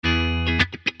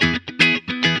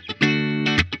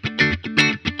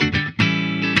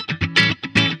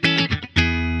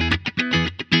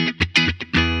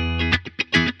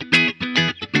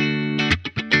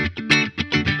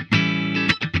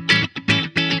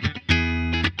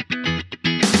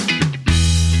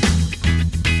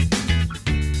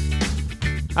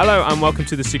Hello and welcome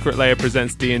to The Secret Layer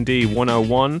presents D&D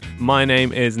 101. My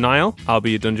name is Niall. I'll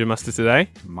be your Dungeon Master today.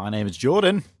 My name is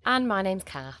Jordan. And my name's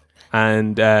Kath.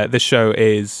 And this show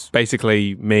is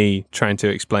basically me trying to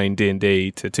explain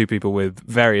D&D to two people with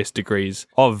various degrees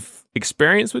of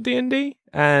experience with D&D.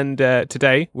 And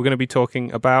today we're going to be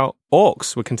talking about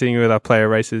Orcs. We're continuing with our player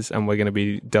races, and we're going to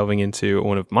be delving into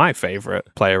one of my favourite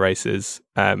player races,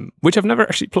 which I've never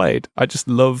actually played. I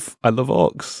love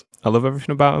Orcs. I love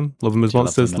everything about them. Love them as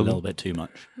monsters. Love them a little bit too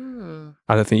much.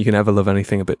 I don't think you can ever love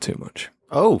anything a bit too much.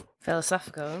 Oh.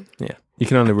 Philosophical. Yeah. You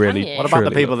can only really... What about the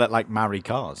people that like marry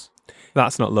cars?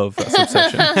 That's not love. That's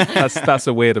obsession. That's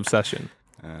a weird obsession.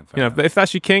 But if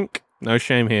that's your kink, no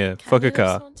shame here. Fuck a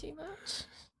car. Too much?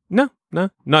 No.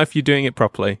 Not if you're doing it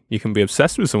properly. You can be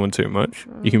obsessed with someone too much.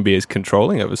 You can be as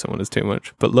controlling over someone as too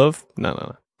much. But love?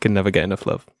 No. Can never get enough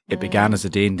love. It began as a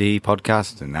D&D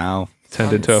podcast and now...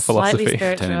 Turned into a philosophy.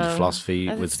 Turned into philosophy.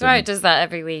 Throat does that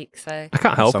every week, so... I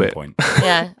can't help it. Point.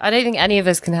 Yeah, I don't think any of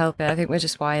us can help it. I think we're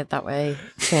just wired that way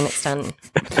to an extent.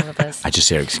 All of us. I just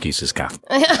hear excuses, Kath.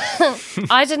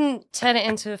 I didn't turn it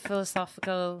into a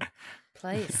philosophical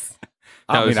place.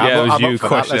 It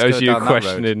was you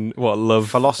questioning what love...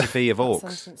 Philosophy of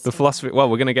Orcs. The philosophy... Well,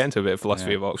 we're going to get into a bit of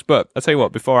philosophy of Orcs, but I'll tell you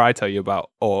what, before I tell you about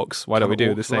Orcs, why don't we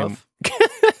do the same...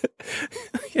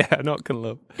 Yeah, not can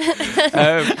love.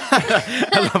 I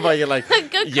love how you're like,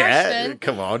 Good question.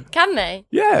 Come on. Can they?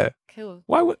 Yeah. Cool.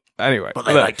 Why would... Anyway. But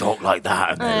they like talk like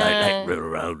that, and they like run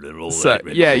around and all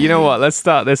that. Yeah, you know what? Let's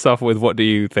start this off with what do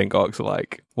you think Orcs are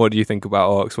like? What do you think about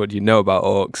Orcs? What do you know about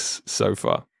Orcs so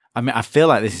far? I mean, I feel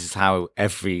like this is how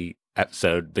every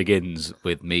episode begins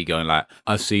with me going like,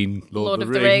 I've seen Lord of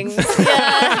the Rings.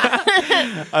 Yeah.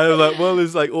 I was like, well,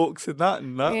 there's like orcs in that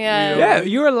and that. Yeah. Yeah,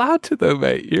 you're allowed to though,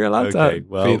 mate. You're allowed to be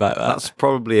like that. That's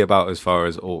probably about as far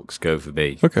as orcs go for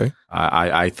me. Okay.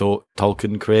 I thought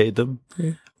Tolkien created them.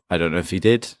 Yeah. I don't know if he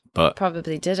did, but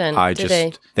Probably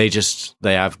didn't.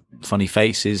 They have funny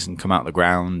faces and come out the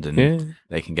ground, and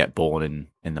they can get born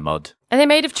in the mud. Are they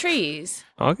made of trees?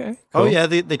 Okay. Cool. Oh yeah,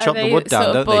 they chop the wood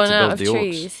down, don't they, to build the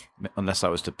trees? orcs? Unless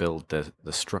that was to build the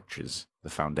structures, the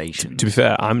foundations. To be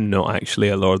fair, I'm not actually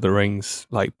a Lord of the Rings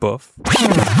buff.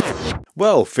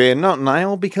 Well, fear not,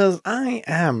 Niall, because I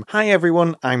am. Hi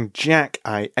everyone, I'm Jack.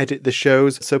 I edit the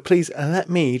shows, so please let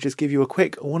me just give you a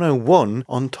quick 101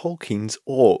 on Tolkien's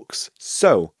Orcs.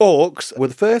 So, Orcs were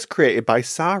first created by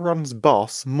Sauron's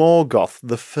boss, Morgoth,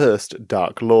 the First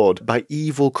Dark Lord, by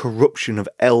evil corruption of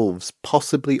elves,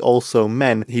 possibly also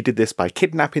men. He did this by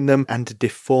kidnapping them and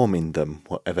deforming them,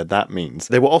 whatever that means.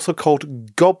 They were also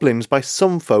called goblins by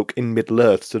some folk in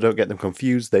Middle-earth, so don't get them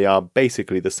confused, they are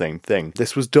basically the same thing.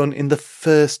 This was done in the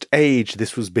First Age.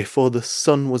 This was before the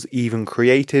sun was even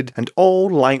created, and all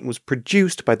light was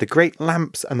produced by the great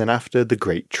lamps and then after the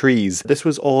great trees. This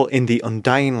was all in the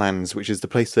Undying Lands, which is the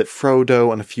place that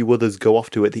Frodo and a few others go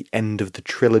off to at the end of the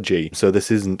trilogy. So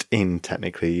this isn't in,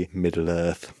 technically,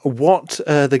 Middle-earth. What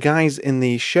the guys in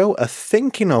the show are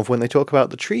thinking of when they talk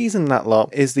about the trees and that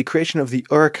lot is the creation of the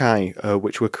Uruk-hai,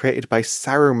 which were created by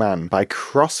Saruman, by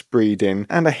crossbreeding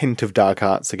and a hint of dark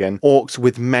arts again, orcs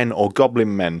with men or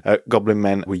goblin men. Goblin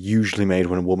men were usually made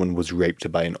when a woman was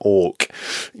raped by an orc.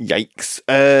 Yikes.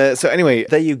 So anyway,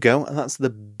 there you go. And that's the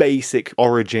basic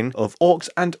origin of orcs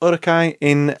and Uruk-hai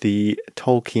in the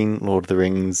Tolkien Lord of the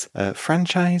Rings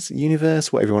franchise,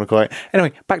 universe, whatever you want to call it.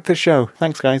 Anyway, back to the show.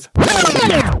 Thanks, guys.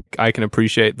 I can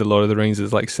appreciate the Lord of the Rings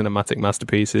as cinematic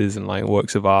masterpieces and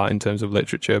works of art in terms of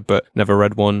literature, but never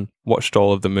read one, watched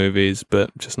all of the movies,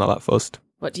 but just not that fussed.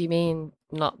 What do you mean,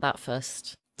 not that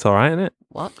fussed? It's all right, isn't it?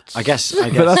 What? I guess.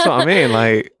 But that's what I mean.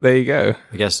 There you go.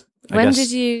 I guess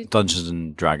did you... Dungeons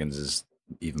and Dragons is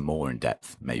even more in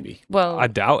depth, maybe. Well, I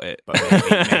doubt it. But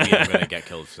maybe I'm going to get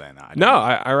killed for saying that.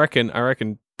 I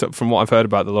reckon from what I've heard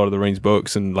about the Lord of the Rings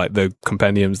books and the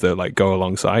compendiums that go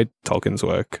alongside Tolkien's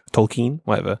work, Tolkien,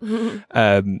 whatever.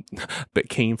 Bit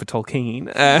keen for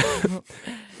Tolkien.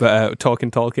 But talking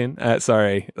Tolkien.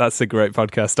 Sorry, that's a great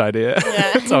podcast idea.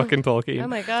 Yeah. Talking Tolkien. Oh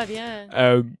my god,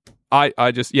 yeah.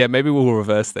 I just, maybe we'll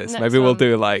reverse this. Next maybe we'll one.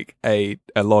 do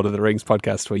a Lord of the Rings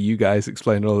podcast where you guys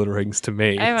explain Lord of the Rings to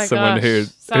me. Oh my someone gosh.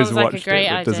 who's Sounds like watched a great it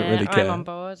but idea. doesn't really care. I'm on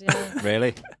board, yeah.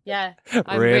 Really? Yeah,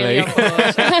 I'm Really? really on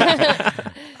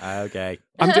board. Okay.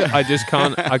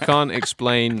 I can't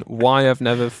explain why I've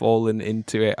never fallen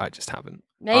into it. I just haven't.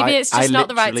 Maybe it's just not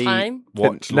the right literally time.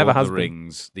 Watch Never Lord has of the been.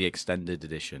 Rings, the extended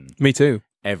edition, Me too.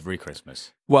 every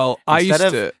Christmas. Well,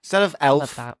 Instead of Love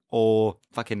Elf that. or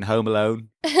fucking Home Alone,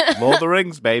 Lord of the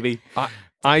Rings, baby.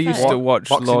 I used to watch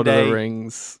Boxing Lord of Day. the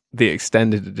Rings, the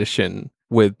extended edition,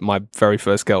 with my very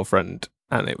first girlfriend,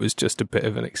 and it was just a bit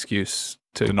of an excuse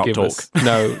to not give talk. us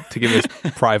to give us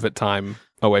private time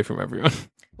away from everyone.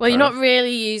 Well, you're not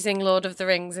really using Lord of the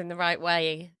Rings in the right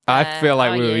way. I feel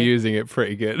like we were you? using it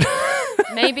pretty good.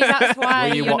 Maybe that's why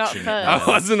Were you you're not watching it? first. I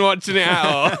wasn't watching it at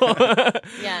all.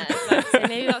 Yeah, exactly.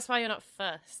 Maybe that's why you're not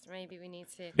first. Maybe we need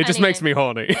to. It just makes me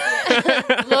horny.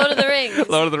 Lord of the Rings.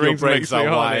 Lord of the Your Rings brains makes me are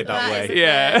horny. wired that That way. is the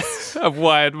Yeah, first. I've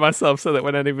wired myself so that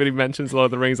when anybody mentions Lord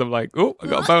of the Rings, I'm like, oh, I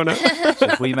got a boner. So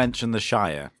if we mention the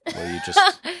Shire, will you just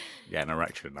get an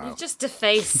erection now? You've just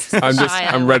defaced.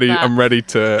 I'm ready. I'm ready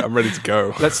to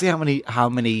go. Let's see how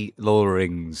many Lord of the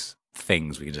Rings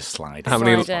things we can just slide. How in.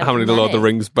 many Slide Lord of the money.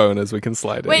 Rings boners we can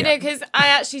slide in? Wait, no, because I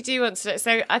actually do want to know.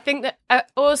 So I think that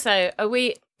also, are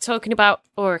we talking about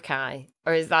Orcs,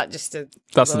 or is that just a?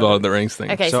 That's the Lord of the Rings thing.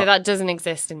 Okay, so So- that doesn't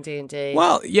exist in D&D.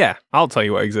 Well, yeah, I'll tell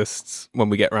you what exists when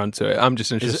we get around to it. I'm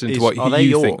just interested in what are they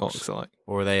you think orcs? orcs are like.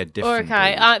 Or are they a different?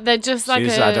 Orcs, breed? they're just like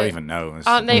Seriously, a. I don't even know.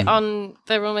 Aren't they on?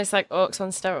 They're almost like orcs on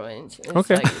steroids. It's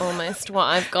Okay. like almost what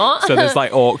I've got. So there's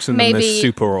like orcs and then maybe there's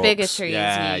super orcs. bigotry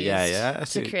Yeah, is yeah, used yeah. I to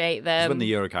see. create It's them. when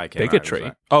the Urukai came Bigotry.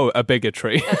 out. Oh, a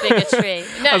bigotry. A bigotry.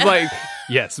 No. I was like,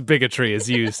 yes, bigotry is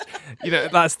used. You know,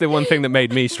 that's the one thing that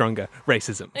made me stronger.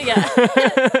 Racism. yeah,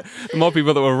 The more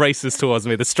people that were racist towards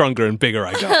me, the stronger and bigger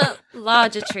I got.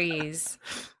 larger trees,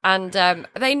 and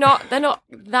they're not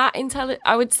that intelligent.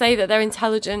 I would say that their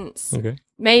intelligence. Okay.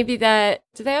 Maybe do they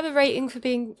have a rating for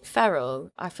being feral?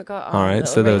 I forgot. All right.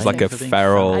 So there was like a rating. for being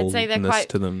feralness I'd say they're quite-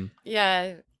 to them.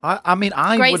 Yeah. I mean,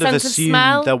 I Great would have sense of assumed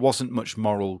smell. there wasn't much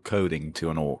moral coding to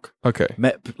an orc. Okay.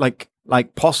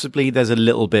 Like possibly there's a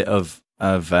little bit of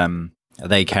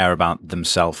they care about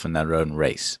themselves and their own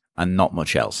race and not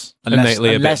much else.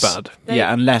 Innately a bit bad.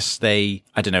 Unless they,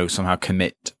 I don't know, somehow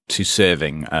commit to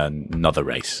serving another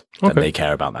race. Then Okay. they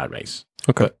care about that race.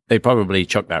 Okay. But they probably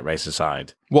chuck that race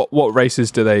aside. What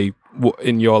races do they,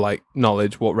 in your like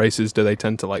knowledge, what races do they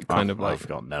tend to like kind of like I've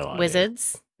got no idea.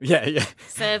 Wizards. Yeah, yeah.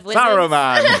 Serve wizards.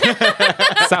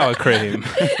 Saruman. sour cream?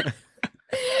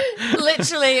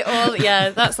 Literally all. Yeah,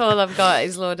 that's all I've got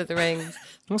is Lord of the Rings.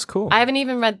 That's cool. I haven't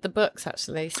even read the books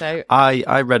actually. So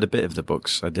I read a bit of the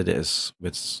books. I did it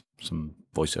with some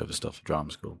voiceover stuff at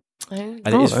drama school. And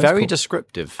it is that's very cool.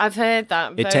 descriptive. I've heard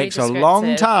that. It very takes a long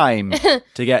descriptive. time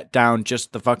to get down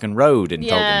just the fucking road in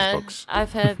Yeah, Tolkien's books.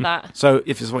 I've heard that. So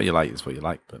if it's what you like, it's what you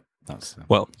like. But that's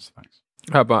Well. that's the facts.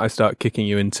 How about I start kicking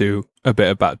you into a bit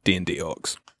about D&D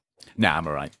orcs? Nah, I'm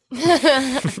all right.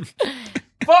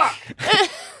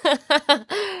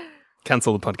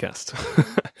 Cancel the podcast.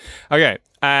 Okay.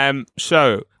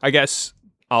 So I guess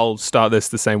I'll start this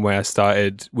the same way I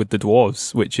started with the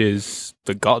dwarves, which is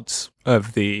the gods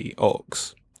of the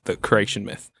orcs, the creation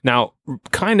myth. Now,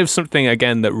 kind of something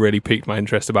again that really piqued my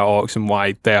interest about orcs and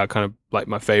why they are kind of like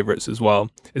my favorites as well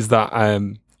is that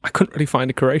I couldn't really find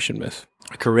a creation myth.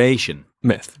 Croatian.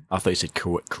 Myth. I thought you said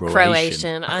Croatian.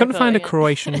 Croatian. I couldn't find a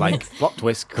Croatian Like myth. plot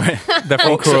twist. They're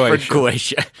from Orcs are Croatia. from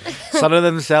Croatia. Son of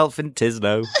themselves in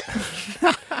Tisno.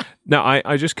 No,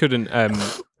 I just couldn't.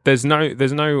 There's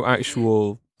no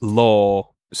actual law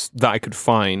that I could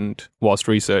find whilst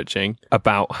researching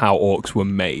about how orcs were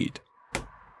made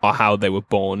or how they were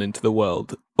born into the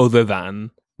world, other than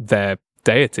their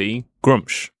deity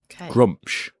Grumsh. Okay.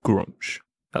 Grumsh.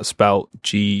 That's spelled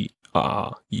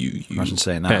Imagine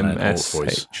saying that in an orc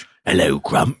voice. GRUMSH. Hello,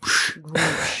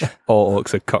 Grumsh. All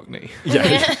orcs are Cockney.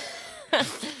 Yeah.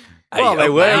 Well, they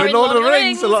were in Lord of the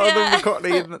Rings. A lot of them were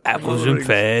Cockney. In Apples and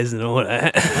pears and all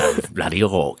that. Bloody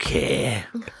orc here.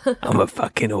 I'm a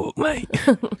fucking orc, mate.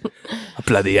 I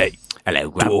bloody hate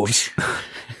Hello, dwarves.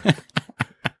 Grumsh.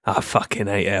 I fucking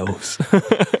hate elves.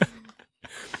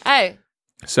 Oh,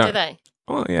 So, do they?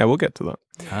 well, yeah, we'll get to that.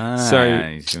 So,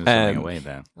 he's giving something um, away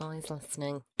there. Oh, he's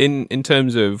listening. In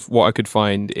terms of what I could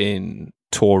find in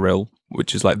Toril,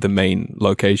 which is like the main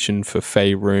location for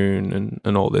Faerun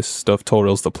and all this stuff.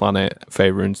 Toril's the planet,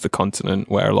 Faerun's the continent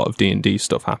where a lot of D&D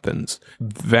stuff happens.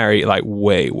 Very like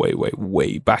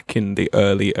way back in the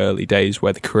early days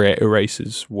where the creator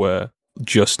races were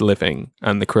just living,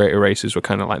 and the creator races were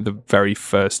kind of like the very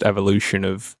first evolution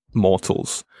of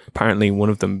mortals. Apparently one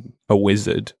of them, a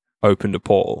wizard, opened a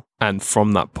portal, and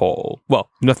from that portal, well,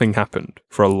 nothing happened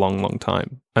for a long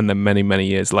time, and then many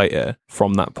years later,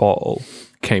 from that portal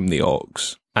came the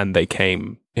orcs, and they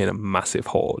came in a massive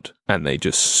horde, and they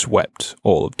just swept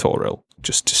all of Toril,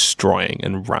 just destroying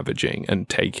and ravaging and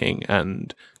taking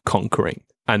and conquering,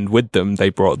 and with them they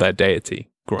brought their deity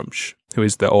Grumsh, who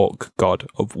is the orc god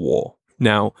of war.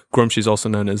 Now Grumsh is also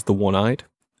known as the One-Eyed,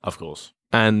 Of course.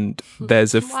 and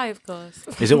there's a Why, of course.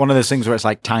 Is it one of those things where it's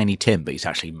like Tiny Tim, but he's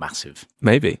actually massive?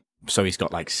 maybe. So he's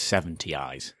got like 70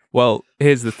 eyes. Well,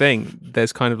 here's the thing.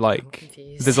 There's kind of like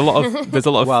confused. there's a lot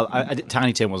of Well,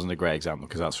 Tiny Tim wasn't a great example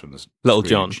because that's from the Little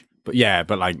John. Scrooge. But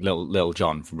like Little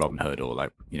John from Robin Hood, or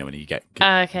like, you know, when you get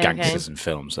gangsters in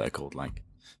films that are called like,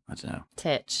 I don't know,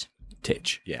 Titch,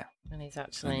 yeah. And he's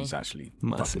actually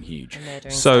massive. fucking huge.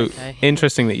 So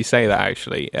interesting that you say that,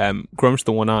 actually. Grumsh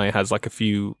the One-Eye has like a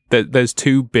few... There's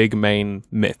two big main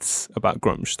myths about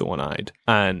Grumsh the One-Eyed.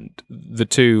 And the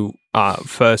two are,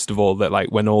 first of all, that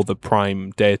like when all the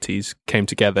prime deities came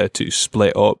together to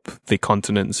split up the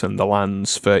continents and the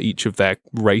lands for each of their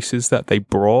races that they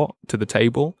brought to the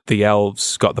table, the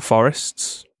elves got the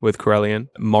forests with Corellian,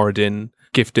 Moradin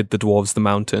gifted the dwarves the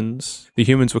mountains. The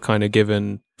humans were kind of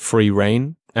given free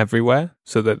reign everywhere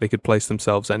so that they could place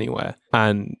themselves anywhere.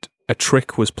 And a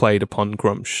trick was played upon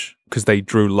Grumsh because they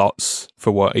drew lots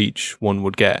for what each one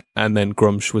would get. And then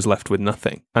Grumsh was left with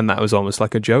nothing. And that was almost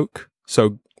like a joke.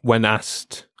 So when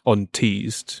asked,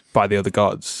 unteased by the other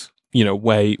gods, you know,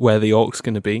 where the orcs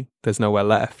going to be, there's nowhere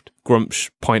left. Grumsh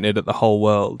pointed at the whole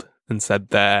world and said,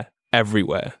 they're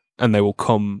everywhere. And they will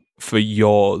come for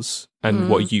yours and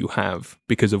what you have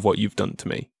because of what you've done to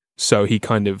me. So he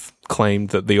kind of claimed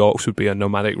that the orcs would be a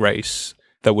nomadic race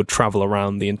that would travel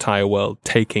around the entire world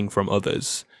taking from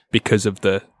others because of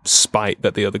the spite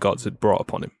that the other gods had brought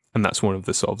upon him. And that's one of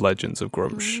the sort of legends of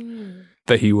Grumsh,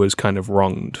 that he was kind of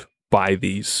wronged by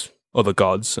these other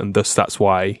gods, and thus that's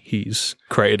why he's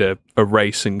created a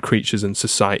race and creatures and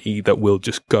society that will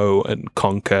just go and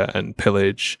conquer and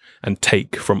pillage and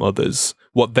take from others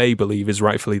what they believe is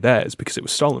rightfully theirs because it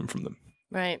was stolen from them.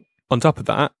 Right. On top of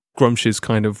that, Grumsh is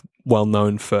kind of well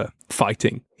known for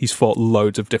fighting. He's fought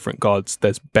loads of different gods.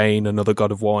 There's Bane, another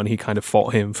god of war, and he kind of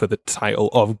fought him for the title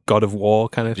of god of war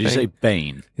kind of thing. Did you say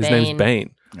Bane? His name's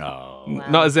Bane. Oh. Wow.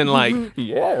 Not as in like,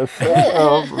 Yes.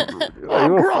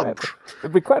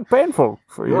 It'd be quite painful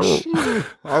for you.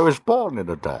 I was born in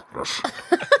the darkness.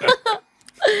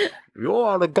 You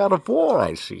are the god of war,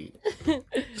 I see.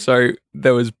 so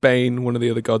there was Bane, one of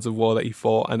the other gods of war that he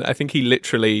fought, and I think he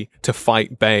literally, to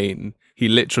fight Bane, he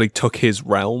literally took his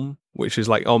realm, which is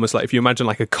like almost like if you imagine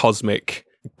like a cosmic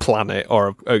planet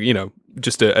or you know,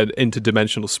 just an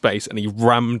interdimensional space, and he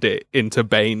rammed it into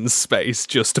Bane's space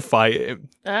just to fight him.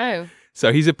 Oh.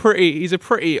 So he's a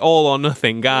pretty all or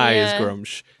nothing guy, is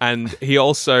Grumsh, and he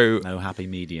also No happy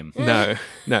medium. no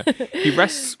he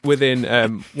rests within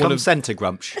Come centre,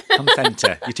 Grumsh. Come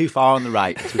centre. You're too far on the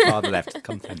right, too far on the left.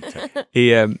 Come centre.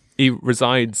 He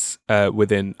resides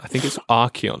within, I think it's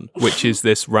Archeon, which is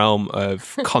this realm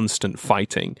of constant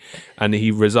fighting, and he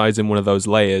resides in one of those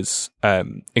layers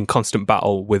in constant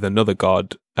battle with another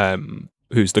god,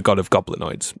 who's the god of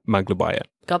goblinoids, Maglobiot.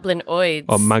 Goblinoids.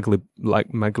 Or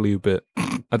Magliubit.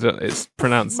 I don't. It's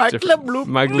pronounced different.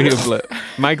 Magliubit.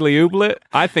 Magliubit.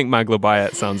 I think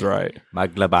Maglobiot sounds right.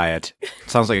 Maglobiot.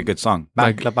 Sounds like a good song.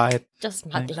 Maglobiot. Just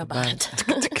Maglobiot.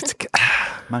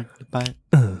 Maglobiot.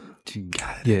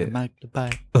 Yeah.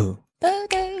 Maglobiot.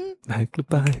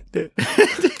 Maglobiot.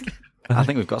 I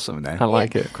think we've got something there. I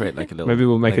like it. Create like a little. Maybe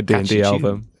we'll make a catchy D&D tune.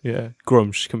 album. Yeah.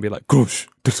 Grumsh can be like Grumsh.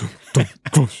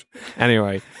 Grumsh.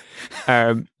 Anyway.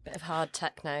 Bit of hard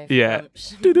techno. Yeah.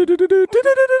 Grumsh. I don't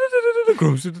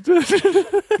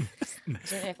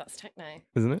know if that's techno.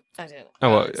 Isn't it? I don't know. Oh,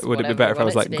 well, It's would it be whatever better if I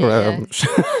was want like it to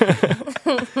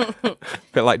be, Grumsh?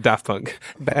 Bit like Daft Punk.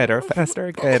 Better,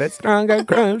 faster, get it stronger,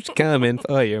 Grumsh coming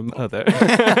for your mother.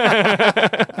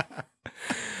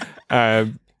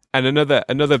 And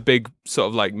another big sort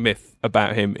of like myth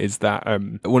about him is that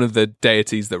one of the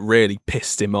deities that really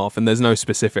pissed him off, and there's no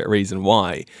specific reason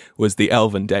why, was the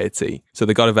elven deity. So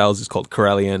the god of elves is called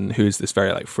Corellian, who's this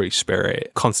very like free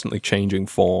spirit, constantly changing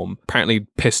form, apparently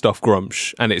pissed off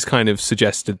Grumsh, and it's kind of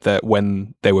suggested that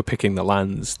when they were picking the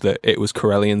lands that it was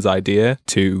Corellian's idea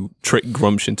to trick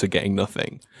Grumsh into getting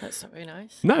nothing. That's not very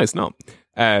nice. No, it's not.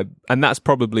 And that's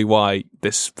probably why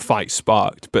this fight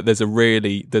sparked. But there's a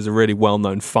really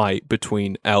well-known fight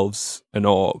between elves and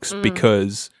orcs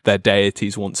because their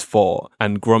deities once fought,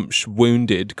 and Grumsh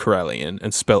wounded Corellian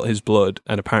and spilt his blood,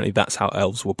 and apparently that's how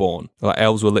elves were born. Like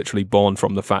elves were literally born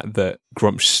from the fact that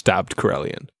Grumsh stabbed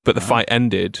Corellian. But the fight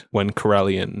ended when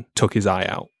Corellian took his eye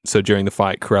out. So during the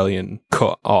fight, Corellian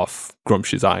cut off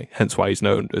Grumsh's eye, hence why he's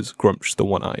known as Grumsh the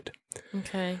One-Eyed.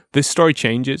 Okay. This story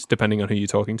changes depending on who you're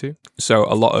talking to. So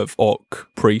a lot of orc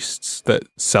priests that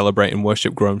celebrate and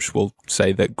worship Grumsh will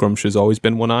say that Grumsh has always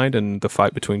been one-eyed, and the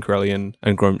fight between Corellian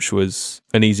and Grumsh was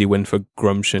an easy win for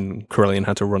Grumsh, and Corellian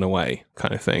had to run away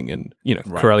kind of thing. And, you know,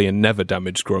 Corellian never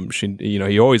damaged Grumsh. And, you know,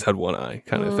 he always had one eye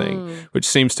kind of thing, which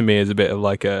seems to me as a bit of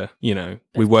like a, you know,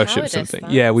 we worship cowardice, something.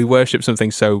 that. Yeah, we worship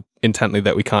something so intently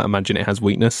that we can't imagine it has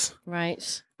weakness.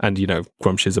 Right. And,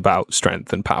 Grumsh is about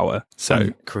strength and power.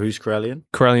 So Who's Corellian?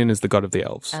 Corellian is the god of the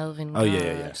elves. Elven Oh, god.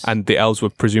 yes. And the elves were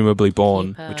presumably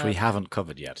born... Keeper. Which we haven't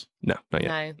covered yet. No, not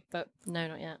yet. No,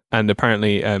 not yet. And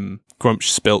apparently Grumsh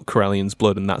spilt Corellian's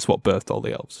blood, and that's what birthed all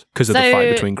the elves. Because of the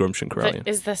fight between Grumsh and Corellian.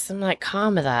 Is there some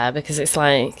karma there? Because it's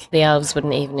like the elves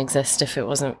wouldn't even exist if it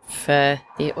wasn't for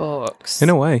the orcs. In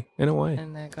a way.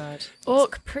 And their god.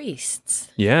 Orc priests.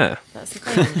 Yeah. That's the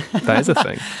thing. That is a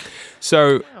thing.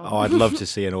 So... Oh, I'd love to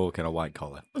see an orc in a white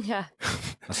collar. Yeah.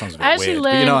 That sounds a bit I actually weird. But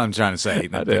you know learned- what I'm trying to say.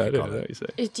 I do know what you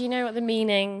say. Do you know what the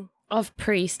meaning of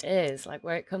priest is?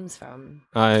 Where it comes from?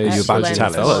 You're about to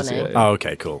tell us. Yeah. Oh,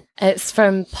 okay, cool. It's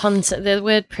from the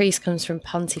word priest comes from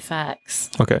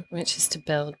pontifex, Okay. which is to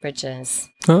build bridges.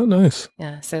 Oh, nice.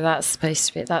 Yeah, so that's supposed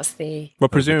to be, that's the... Well,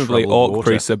 presumably troubled orc water.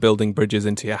 priests are building bridges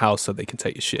into your house so they can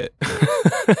take your shit.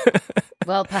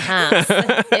 Well, perhaps.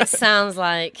 It sounds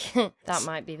like that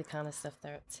might be the kind of stuff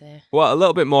they're up to. Well, a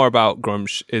little bit more about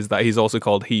Grumsh is that he's also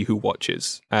called He Who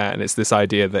Watches. And it's this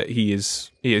idea that he is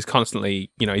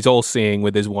constantly, he's all-seeing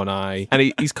with his one eye.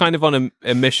 And he's kind of on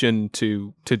a mission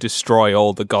to destroy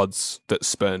all the gods that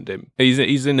spurned him.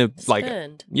 He's in a,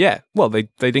 Spurned? Yeah, well, they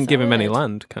didn't that give him any weird?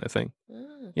 land kind of thing.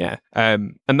 Yeah.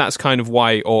 And that's kind of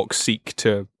why orcs seek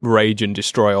to rage and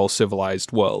destroy all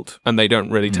civilized world. And they don't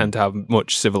really tend to have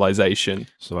much civilization.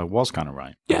 So I was kind of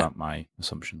right about my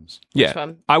assumptions. Yeah. Which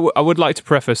one? I would like to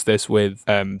preface this with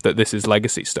that this is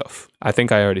legacy stuff. I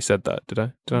think I already said that. Did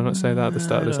I? Did I not say that at the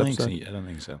start of this episode? I don't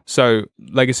think so. So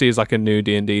legacy is like a new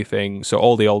D&D thing. So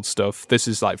all the old stuff, this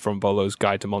is like from Volo's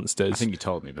Guide to Monsters. I think you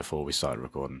told me before we started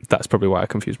recording. That's probably why I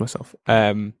confused myself.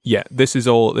 Yeah, this is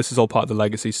all part of the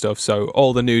legacy stuff. So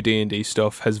all the new D&D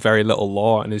stuff has very little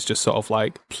lore and is just sort of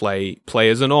like play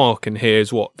as an orc, and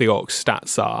here's what the orc's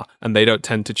stats are, and they don't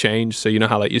tend to change. So you know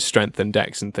how like your strength and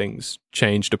dex and things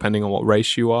change depending on what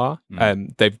race you are.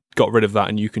 They've got rid of that,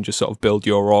 and you can just sort of build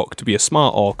your orc to be a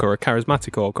smart orc or a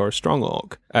charismatic orc or a strong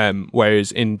orc.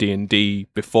 Whereas in D&D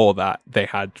before that, they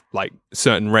had like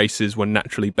certain races were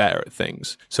naturally better at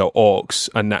things. So orcs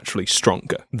are naturally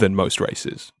stronger than most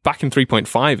races. Back in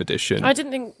 3.5 edition, I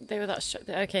didn't think they were that strong.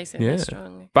 Okay, so they're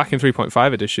strong. back in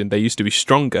 3.5 edition, they used to be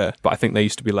stronger, but I think they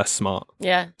used to be less smart.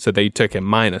 Yeah. So they took a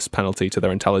minus penalty to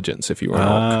their intelligence if you were an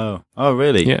orc. Oh,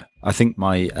 really? Yeah. I think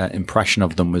my impression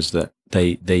of them was that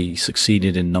they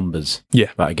succeeded in numbers.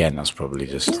 Yeah. But again, that's probably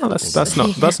just No,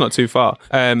 that's not too far.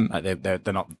 like they're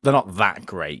not that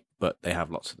great, but they have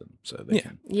lots of them, so they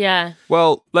can. Yeah.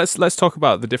 Well, let's talk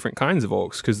about the different kinds of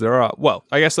orcs, because there are. Well,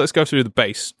 I guess let's go through the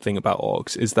base thing about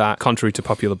orcs. Is that contrary to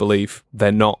popular belief,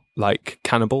 they're not like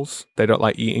cannibals. They don't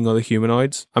like eating other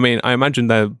humanoids. I mean, I imagine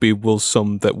there will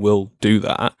some that will do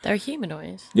that. They're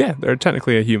humanoid. Yeah, they're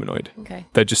technically a humanoid. Okay.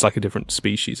 They're just like a different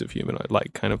species of humanoid,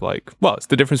 like kind of like. Well, it's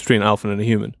the difference between an elf and a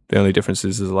human. The only difference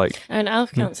is like. An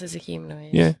elf counts as a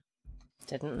humanoid. Yeah.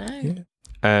 Didn't know.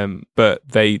 Yeah. But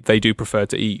they do prefer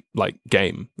to eat like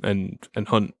game and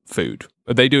hunt food.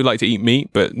 They do like to eat meat,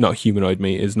 but not humanoid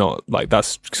meat is not like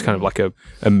that's just kind of like a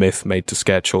myth made to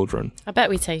scare children. I bet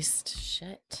we taste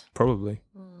shit. Probably.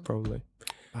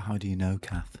 How do you know,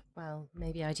 Kath? Well,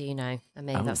 maybe I do know. And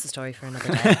maybe Oh. that's a story for another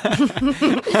day.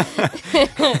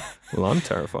 Well, I'm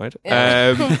terrified.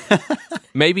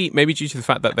 Maybe due to the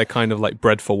fact that they're kind of like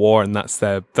bred for war and that's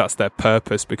their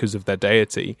purpose because of their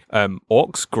deity.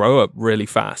 Orcs grow up really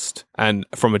fast, and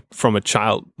from a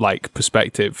childlike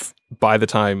perspective, by the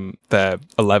time they're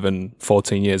 11,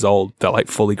 14 years old, they're like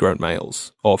fully grown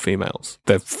males or females.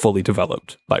 They're fully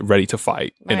developed, like ready to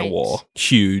fight in a Right. war.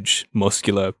 Huge,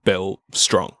 muscular, built,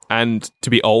 strong. And to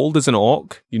be old as an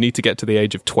orc, you need to get to the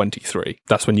age of 23.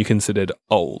 That's when you're considered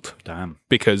old, Damn.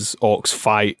 because orcs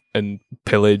fight and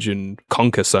pillage and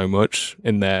conquer so much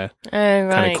in their Oh,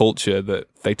 right. kind of culture that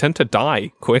they tend to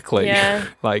die quickly. Yeah.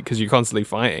 Like, because you're constantly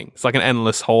fighting. It's like an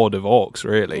endless horde of orcs,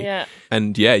 really. Yeah.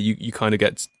 And yeah, you kind of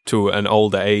get to an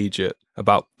older age at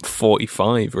about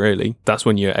 45, really. That's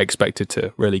when you're expected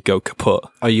to really go kaput.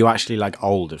 Are you actually like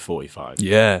old at 45?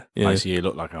 Yeah. Like, so you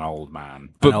look like an old man.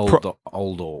 But An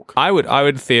old orc. I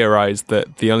would theorize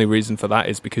that the only reason for that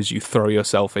is because you throw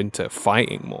yourself into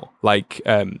fighting more. Like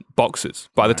boxers,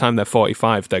 by the time they're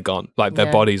 45, they're gone. Like their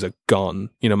Yeah. bodies are gone.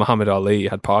 You know, Muhammad Ali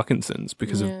had Parkinson's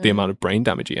because of the amount of brain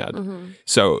damage he had.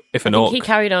 So if an I think orc he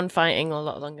carried on fighting a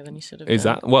lot longer than he should have is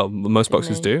done. that well, most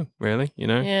boxers he? do, really. You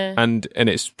know, Yeah. and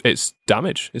it's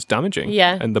damage. It's damaging.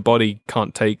 Yeah. and the body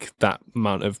can't take that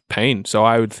amount of pain. So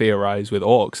I would theorize with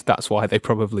orcs, that's why they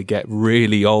probably get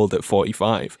really old at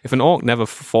 45. If an orc never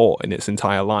fought in its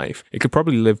entire life, it could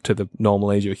probably live to the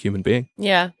normal age of a human being.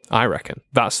 Yeah. I reckon.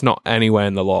 That's not anywhere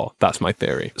in the lore. That's my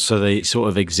theory. So they sort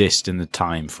of exist in the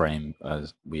time frame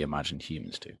as we imagine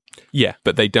humans do. Yeah,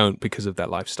 but they don't because of their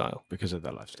lifestyle. Because of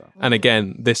their lifestyle. And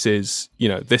again, this is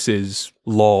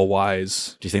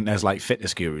lore-wise. Do you think there's like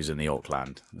fitness gurus in the Orc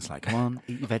land? It's like, come on,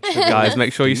 eat your vegetables. Guys,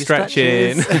 make sure you stretch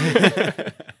in.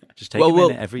 Just take a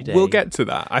minute every day. We'll get to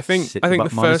that. I think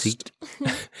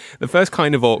the first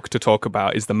kind of orc to talk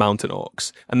about is the mountain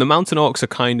orcs. And the mountain orcs are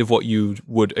kind of what you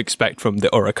would expect from the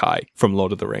Uruk-hai from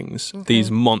Lord of the Rings. Okay.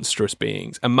 These monstrous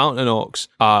beings. And mountain orcs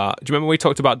are... Do you remember we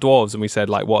talked about dwarves and we said,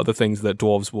 like, what are the things that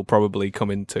dwarves will probably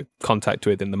come into contact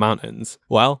with in the mountains?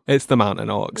 Well, it's the mountain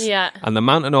orcs. Yeah. And the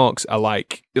mountain orcs are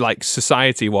like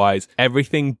society-wise,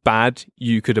 everything bad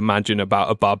you could imagine about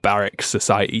a barbaric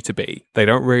society to be. They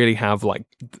don't really have, like...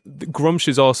 Grumsh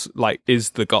is also is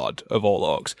the god of all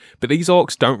orcs, but these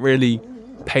orcs don't really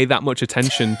pay that much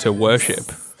attention to worship.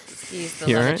 Use the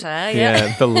leather chair,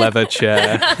 yeah, the leather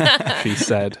chair. She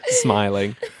said,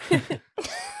 smiling.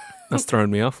 That's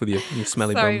throwing me off with your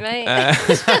smelly Sorry, bum. mate.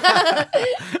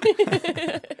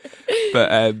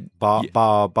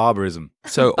 But barbarism.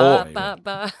 So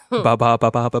barbarism.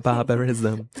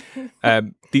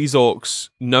 These orcs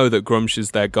know that Grumsh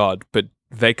is their god, but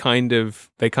they kind of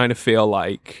feel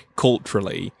like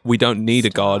culturally we don't need a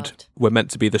god. We're meant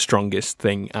to be the strongest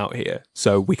thing out here,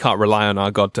 so we can't rely on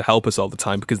our god to help us all the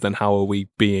time, because then how are we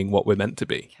being what we're meant to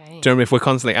be? Okay. Do you know what I mean? If we're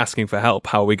constantly asking for help,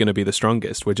 how are we going to be the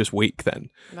strongest? We're just weak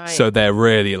then. Right. So they're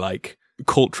really like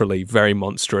culturally very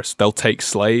monstrous. They'll take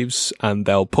slaves and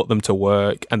they'll put them to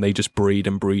work, and they just breed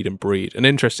and breed and breed. An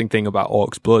interesting thing about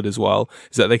orcs' blood as well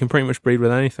is that they can pretty much breed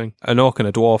with anything. An orc and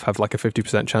a dwarf have like a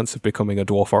 50% chance of becoming a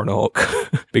dwarf or an orc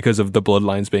because of the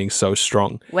bloodlines being so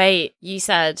strong. Wait, you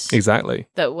said exactly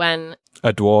that when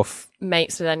a dwarf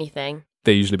mates with anything,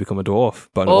 they usually become a dwarf.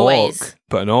 But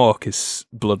an orc is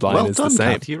bloodline is the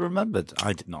same. Kat, you remembered.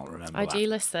 I did not remember. I do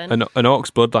listen. An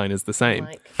orc's bloodline is the same.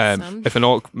 If an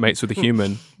orc mates with a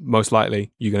human, most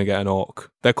likely you're going to get an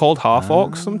orc. They're called half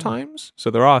orcs sometimes, so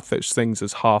there are such things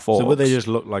as half orcs. So would they just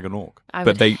look like an orc?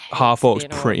 But half orcs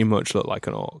pretty much look like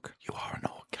an orc. You are an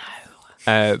orc.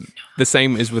 The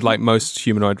same is with like most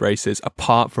humanoid races,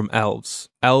 apart from elves.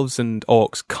 Elves and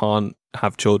orcs can't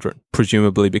have children,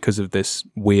 presumably because of this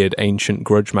weird ancient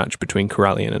grudge match between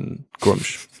Corellian and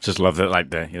Grumsh. Just love that, like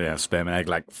the sperm and egg,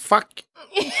 like fuck.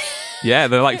 Yeah,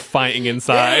 they're like fighting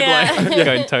inside, like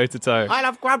going toe to toe. I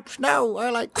love Grumsh. No, I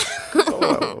like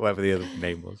whatever the other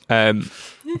name was.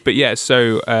 But yeah,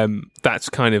 so that's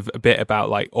kind of a bit about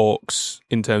like orcs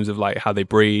in terms of like how they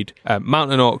breed.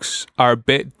 Mountain orcs are a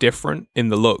bit different in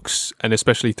the looks, and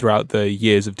especially throughout the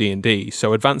years of D&D.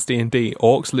 So advanced D&D,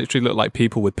 orcs literally look like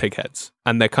people with pig heads,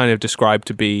 and they're kind of described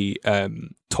to be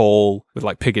tall with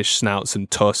like piggish snouts and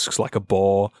tusks like a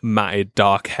boar, matted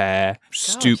dark hair,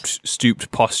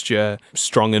 stooped posture,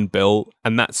 strong and built,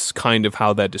 and that's kind of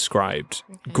how they're described.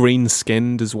 Okay. Green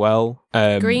skinned as well.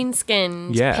 Green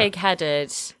skinned, pig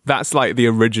headed. That's like the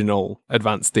original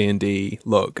advanced D&D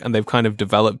look, and they've kind of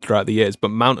developed throughout the years. But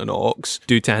mountain orcs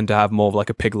do tend to have more of like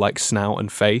a pig-like snout and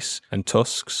face and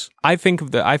tusks. I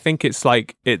think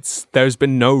there's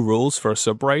been no rules for a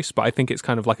sub-race, but I think it's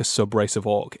kind of like a sub-race of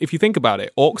orc. If you think about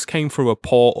it, orcs came through a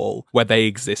portal where they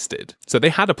existed. So they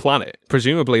had a planet.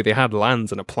 Presumably they had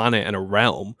lands and a planet and a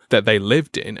realm that they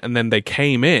lived in, and then they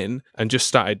came in and just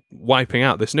started wiping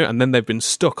out this new, and then they've been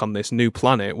stuck on this new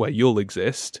planet where you'll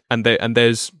exist, and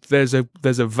there's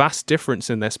a vast difference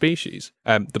in their species.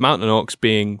 The mountain orcs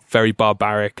being very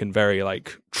barbaric and very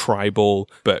like tribal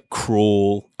but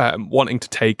cruel, wanting to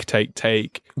take,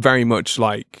 very much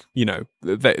like, you know,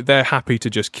 they're happy to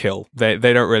just kill. They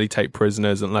don't really take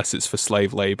prisoners unless it's for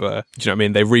slave labor. Do you know what I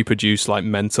mean? They reproduce like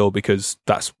mental because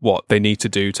that's what they need to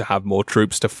do to have more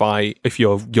troops to fight. If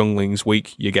your youngling's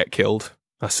weak, you get killed.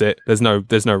 That's it. There's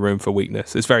no room for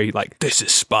weakness. It's very like, this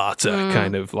is Sparta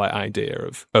kind of like idea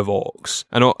of orcs.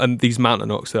 And these mountain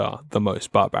orcs are the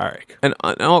most barbaric. And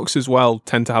orcs as well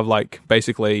tend to have like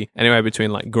basically anywhere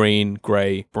between like green,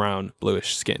 grey, brown,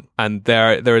 bluish skin. And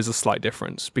there is a slight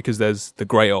difference because there's the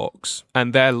grey orcs,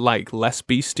 and they're like less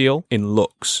bestial in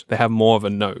looks. They have more of a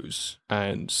nose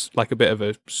and like a bit of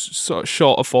a sort of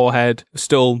shorter forehead,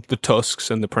 still the tusks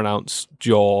and the pronounced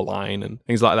jawline and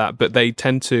things like that, but they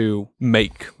tend to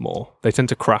make more. They tend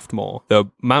to craft more. The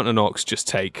mountain orcs just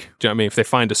take. Do you know what I mean? If they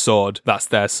find a sword, that's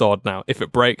their sword now. If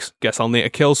it breaks, guess I'll need to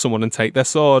kill someone and take their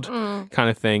sword, kind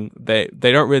of thing. They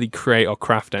don't really create or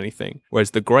craft anything,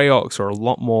 whereas the grey orcs are a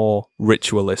lot more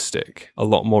ritualistic, a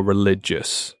lot more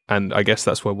religious. And I guess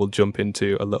that's where we'll jump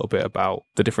into a little bit about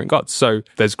the different gods. So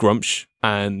there's Grumsh,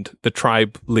 and the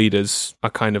tribe leaders are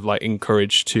kind of like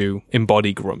encouraged to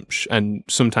embody Grumsh, and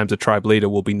sometimes a tribe leader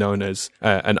will be known as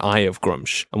an Eye of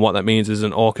Grumsh. And what that means is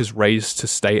an orc is raised to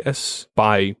status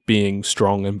by being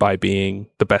strong and by being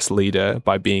the best leader,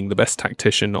 by being the best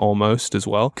tactician almost as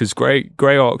well, because grey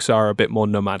orcs are a bit more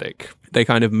nomadic. They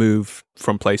kind of move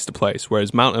from place to place,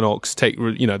 whereas mountain orcs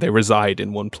they reside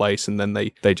in one place and then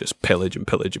they just pillage and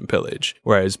pillage and pillage.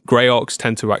 Whereas grey orcs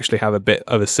tend to actually have a bit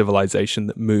of a civilization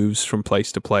that moves from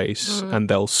place to place, and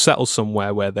they'll settle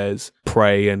somewhere where there's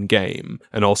prey and game,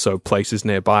 and also places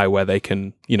nearby where they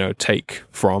can, take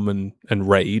from and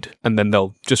raid, and then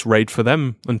they'll just raid for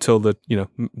them until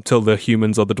the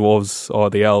humans or the dwarves or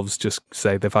the elves just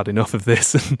say they've had enough of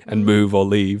this and move or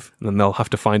leave, and then they'll have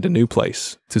to find a new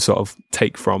place to sort of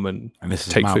take from and this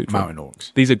is take food from. mountain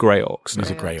orcs. These are grey orcs. These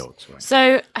are grey orcs. Right.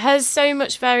 So has so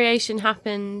much variation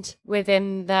happened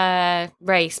within their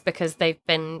race because they've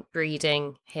been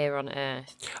breeding here on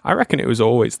Earth? I reckon it was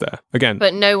always there. Again,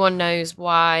 But no one knows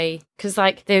why. Because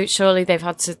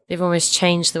they've almost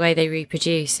changed the way they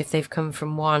reproduce if they've come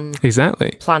from one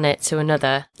exactly. planet to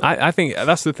another. I think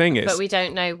that's the thing is, But we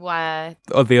don't know where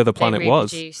the other planet they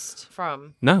was. reproduced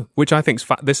from. No, which I think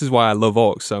this is why I love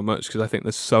orcs so much, because I think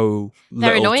there's so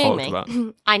They're little annoying talked me.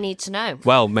 about. I need to know.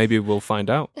 Well, maybe we'll find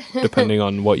out, depending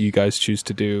on what you guys choose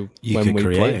to do when we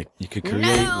play. You could create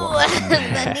No, what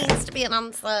happened there needs to be an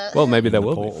answer. Well, maybe there in the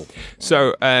will be. portal.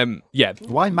 So,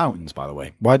 Why mountains, by the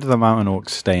way? Why do the mountain orcs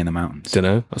stay in the mountains? don't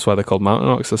know. That's why they're called mountain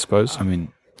orcs, I suppose. I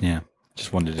mean, yeah,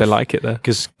 just wondered. They like it there.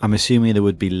 Because I'm assuming there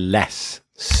would be less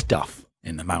stuff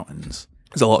in the mountains,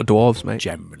 There's a lot of dwarves, mate.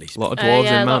 generally A lot of speaking. dwarves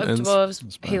yeah, in a lot mountains, of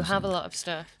dwarves who have a lot of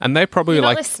stuff. and they probably You're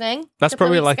like. not listening. That's Couple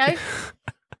probably of weeks like. ago.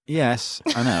 Yes,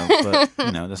 I know,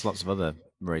 but there's lots of other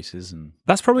races and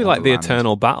That's probably like the land.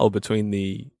 eternal battle between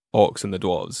the orcs and the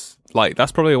dwarves. Like,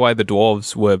 that's probably why the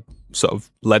dwarves were sort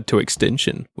of led to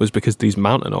extinction, was because these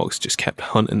mountain orcs just kept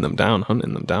hunting them down.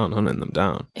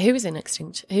 Who was in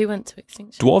extinction? Who went to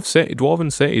extinction?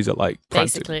 Dwarven cities are like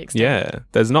Basically extinct. Yeah,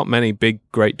 there's not many big,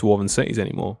 great dwarven cities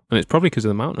anymore, and it's probably because of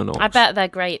the mountain orcs. I bet they're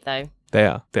great though they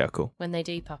are cool. when they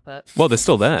do pop up. Well, they're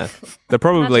still there. They're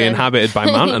probably Imagine. inhabited by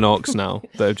mountain orcs now.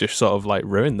 They've just sort of like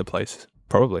ruined the place,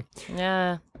 probably.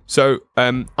 Yeah. So,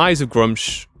 Eyes of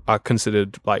Grumsh are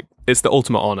considered like, it's the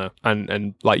ultimate honor,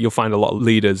 and like you'll find a lot of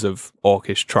leaders of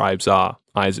orcish tribes are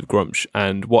Eyes of Grumsh,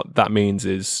 and what that means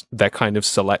is they're kind of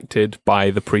selected by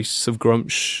the priests of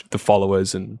Grumsh, the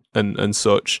followers and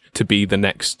such, to be the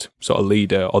next sort of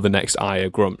leader or the next Eye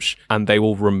of Grumsh, and they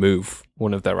will remove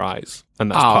one of their eyes,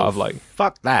 and that's part of like,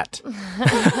 fuck that.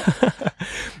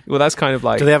 well, that's kind of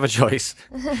like, Do they have a choice?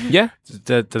 yeah,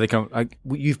 Do they come? Like,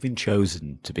 you've been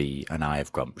chosen to be an Eye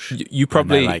of Grumsh. you And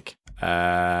probably they're like,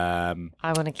 I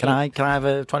want to keep. can I have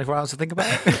a 24 hours to think about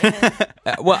it?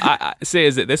 well, I see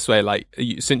it this way, like,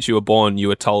 since you were born, you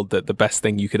were told that the best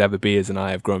thing you could ever be is an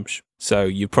Eye of Grumsh. So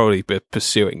you'd probably be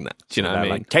pursuing that. Do you know what I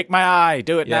They're mean? like, take my eye,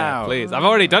 do it Yeah, now. please. I've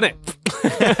already done it.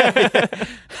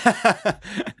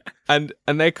 and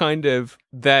they kind of,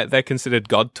 they're considered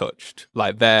God touched.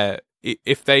 Like,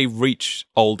 if they reach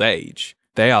old age,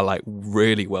 they are like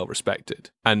really well respected,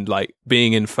 and like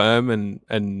being infirm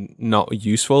and not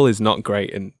useful is not great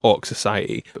in orc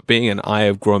society, but being an Eye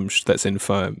of Grumsh that's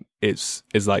infirm is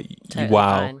like, Totally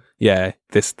wow, fine. yeah,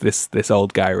 this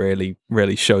old guy really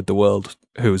showed the world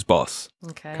who's boss,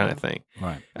 Okay. kind of thing.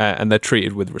 Right. And they're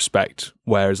treated with respect,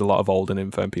 whereas a lot of old and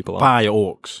infirm people aren't. By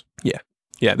orcs.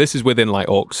 Yeah, this is within like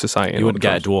orc society. You wouldn't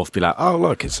get a dwarf be like, oh,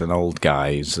 look, it's an old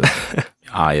guy who's an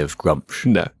Eye of Grumsh.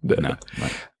 No.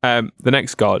 Right. The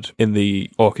next god in the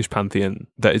orcish pantheon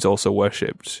that is also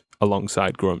worshipped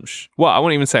alongside Grumsh. Well, I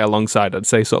wouldn't even say alongside. I'd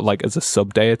say sort of like as a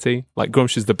sub-deity. Like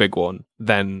Grumsh is the big one.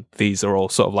 Then these are all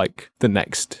sort of like the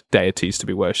next deities to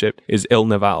be worshipped. Is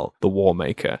Ilneval, the war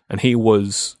maker. And he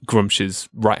was Grumsh's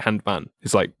right-hand man.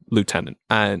 He's like lieutenant.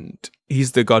 And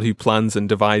he's the god who plans and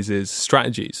devises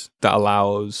strategies that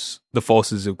allows the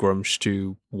forces of Grumsh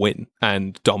to win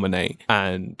and dominate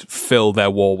and fill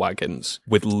their war wagons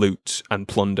with loot and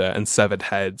plunder and severed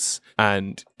heads.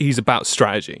 And he's about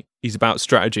strategy. He's about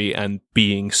strategy and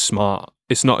being smart.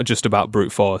 It's not just about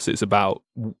brute force. It's about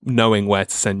knowing where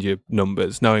to send your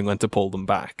numbers, knowing when to pull them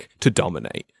back to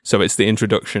dominate. So it's the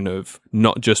introduction of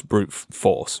not just brute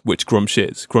force, which Grumsh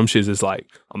is. Grumsh is like,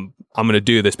 I'm going to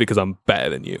do this because I'm better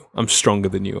than you. I'm stronger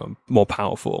than you. I'm more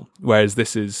powerful. Whereas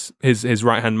this is, his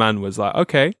right-hand man was like,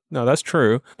 okay, no, that's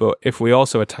true. But if we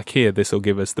also attack here, this will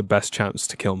give us the best chance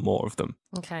to kill more of them.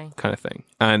 Okay. Kind of thing.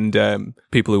 And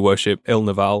people who worship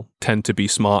Ilneval tend to be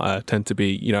smarter, tend to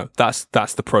be, that's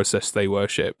the process they worship.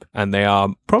 worship, and they are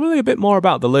probably a bit more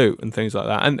about the loot and things like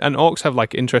that. And orcs have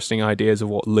like interesting ideas of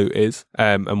what loot is,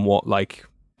 and what like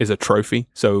is a trophy.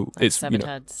 So Like it's severed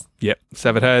heads. Yep,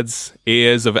 severed heads,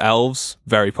 ears of elves,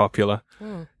 very popular.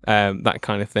 That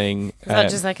kind of thing. Is that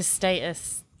just like a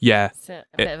status? Yeah. A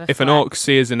bit of a If an flex? orc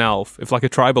sees an elf, if like a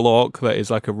tribal orc that is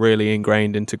like a really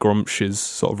ingrained into Grumpsh's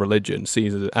sort of religion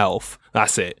sees an elf,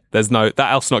 that's it. That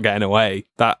elf's not getting away.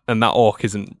 That orc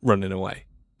isn't running away.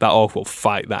 That orc will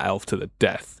fight that elf to the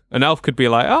death. An elf could be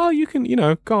like, oh, you can,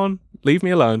 go on, leave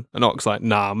me alone. An orc's like,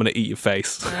 nah, I'm going to eat your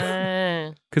face.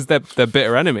 Because they're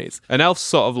bitter enemies. An elf's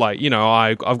sort of like,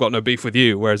 I've got no beef with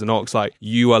you, whereas an orc's like,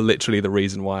 you are literally the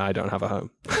reason why I don't have a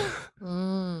home. You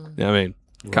know what I mean?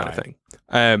 Kind of thing.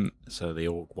 So the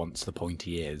orc wants the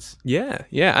pointy ears. Yeah.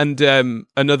 And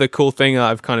another cool thing that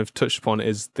I've kind of touched upon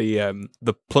is the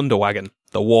plunder wagon,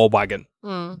 the war wagon.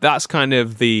 That's kind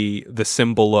of the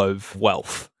symbol of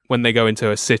wealth. When they go into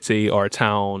a city or a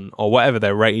town or whatever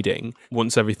they're raiding,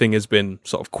 once everything has been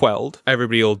sort of quelled,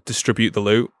 everybody will distribute the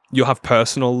loot. You'll have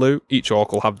personal loot. Each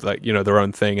orc will have like, their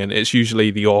own thing. And it's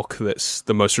usually the orc that's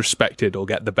the most respected will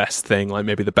get the best thing, like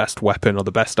maybe the best weapon or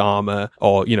the best armor,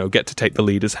 or, get to take the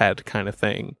leader's head kind of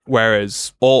thing.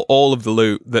 Whereas all of the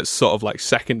loot that's sort of like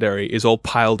secondary is all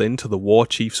piled into the war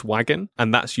chief's wagon.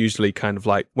 And that's usually kind of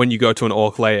like when you go to an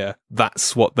orc lair,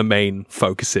 that's what the main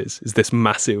focus is this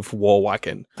massive war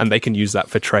wagon. And they can use that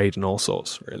for trade and all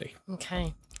sorts, really.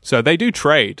 Okay. So they do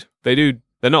trade.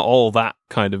 They're not all that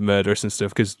kind of murderous and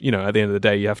stuff because, at the end of the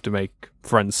day, you have to make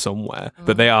friends somewhere.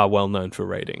 But they are well known for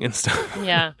raiding and stuff.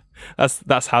 Yeah.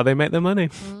 That's how they make their money.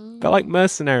 They're like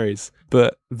mercenaries,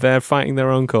 but they're fighting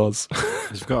their own cause.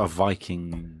 It's got a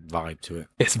Viking vibe to it.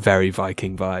 It's very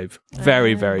Viking vibe.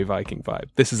 Very, very Viking vibe.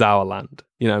 This is our land.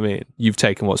 You know what I mean? You've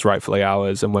taken what's rightfully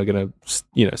ours and we're going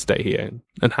to, stay here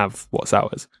and have what's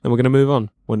ours. And we're going to move on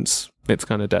once it's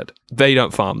kind of dead. They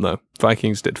don't farm, though.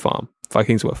 Vikings did farm.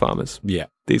 Vikings were farmers. Yeah.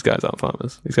 These guys aren't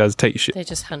farmers. These guys take your shit. They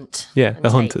just hunt. Yeah, and they're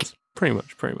take hunters. Pretty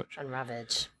much. And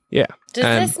ravage. Yeah.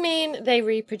 Does this mean they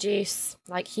reproduce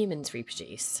like humans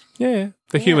reproduce? Yeah.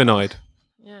 They're humanoid.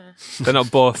 Yeah. They're not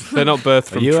birthed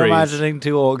from Are you trees. imagining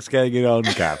two orcs getting it on,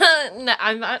 Cap? No,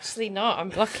 I'm actually not. I'm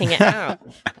blocking it out.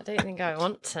 I don't think I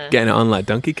want to. Getting it on like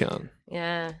Donkey Kong.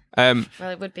 Yeah. Well,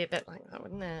 it would be a bit like that,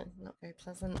 wouldn't it? Not very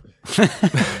pleasant.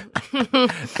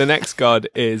 The next god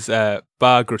is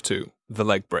Bargratu, the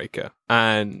leg breaker.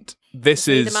 And this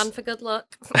Be is the man for good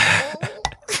luck.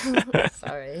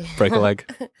 Sorry. break a leg.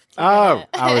 Oh,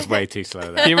 I was way too slow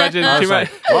there. Can you imagine? I was Can you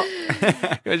like,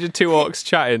 what? imagine two orcs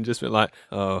chatting, just been like,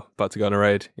 "Oh, about to go on a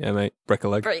raid. Yeah, mate, break a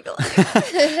leg. Break a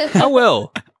leg. I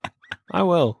will.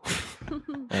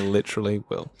 I literally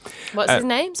will." What's his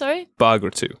name? Sorry?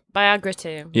 Bargratu.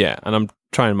 Biagratu. Yeah, and I'm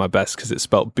trying my best because it's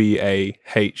spelled Bahgtru.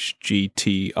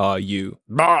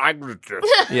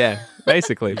 Yeah,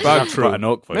 basically That's quite an Bargtru.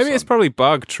 orc voice Maybe it's on. probably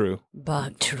Bargtru.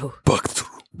 Bugtrue. Bargtru.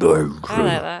 I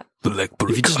like that.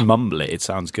 If you just mumble it, it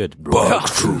sounds good.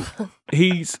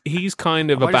 He's kind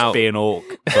of I might about. just be an orc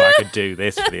so I could do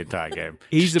this for the entire game.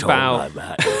 He's about.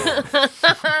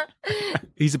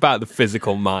 He's about the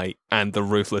physical might and the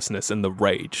ruthlessness and the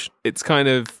rage. It's kind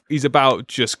of, he's about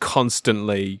just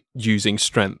constantly using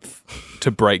strength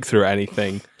to break through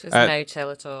anything. Just no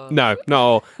chill at all. No, not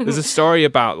all. There's a story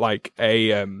about like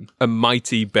a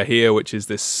mighty behir, which is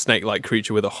this snake-like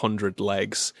creature with 100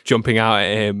 legs, jumping out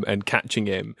at him and catching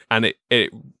him, and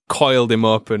it coiled him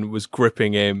up and was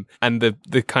gripping him. And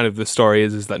the kind of the story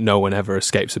is that no one ever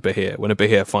escapes a behir. When a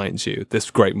behir finds you, this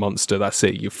great monster, that's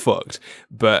it, you're fucked.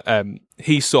 But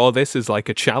he saw this as like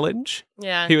a challenge.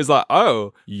 Yeah. He was like,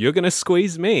 "Oh, you're gonna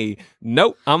squeeze me?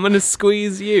 Nope, I'm gonna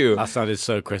squeeze you." That sounded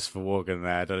so Christopher Walken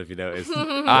there. I don't know if you noticed.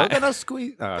 I- You're gonna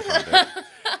squeeze. Oh, I can't do it.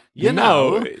 You're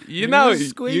gonna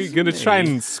squeeze try me.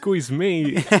 and squeeze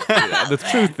me. The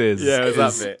truth is, Yeah, it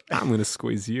was that bit. I'm gonna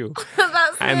squeeze you.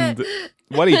 That's And it.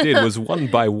 what he did was one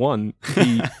by one,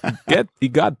 he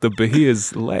got the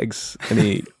behir's legs and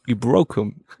he broke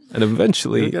them, and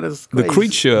eventually You're gonna the squeeze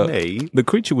me?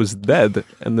 creature was dead,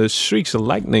 and the shrieks of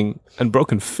lightning and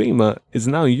broken femur is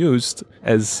now used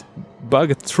as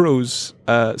Bargatru's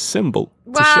symbol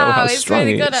to show how It's strong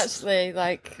really he good is. actually.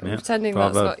 Like Yeah, pretending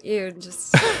bravo. that's not you and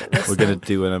just We're going to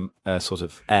do a sort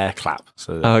of air clap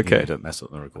so that Okay. you don't mess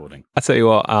up the recording. I tell you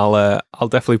what, I'll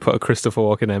definitely put a Christopher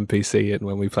Walken NPC in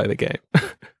when we play the game.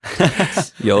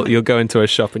 You'll go into a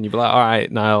shop and you'll be like, "All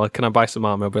right, Niall, can I buy some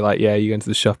armor?" I'll be like, "Yeah." You go into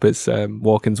the shop, it's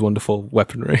Walken's wonderful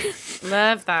weaponry,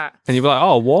 love that. and you'll be like,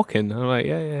 "Oh, Walken." I'm like,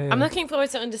 "Yeah." I'm looking forward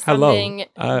to Hello. understanding.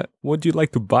 Would you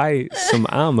like to buy some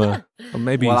armor, or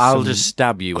maybe? Well, I'll some just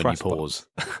stab you when you crossbow? pause.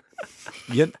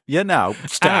 You know,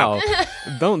 stab. Ow!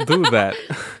 Don't do that.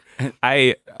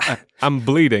 I'm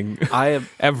bleeding I am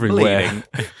everywhere. bleeding.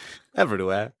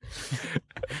 Everywhere.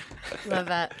 Love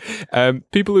that.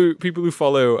 People who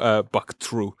follow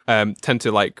Baktru tend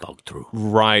to like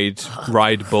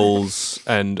ride bulls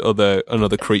and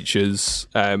other creatures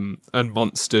and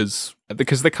monsters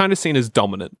because they're kind of seen as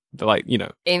dominant. They're like,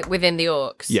 Within the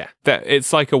orcs. yeah,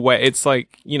 it's like a way. It's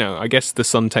like, I guess the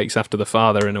son takes after the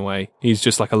father in a way. He's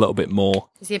just like a little bit more.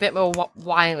 Is he a bit more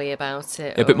wily about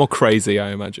it? A bit more crazy,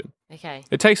 I imagine. Okay.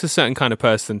 It takes a certain kind of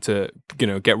person to,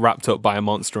 get wrapped up by a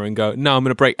monster and go, no, I'm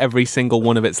going to break every single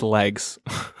one of its legs.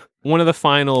 One of the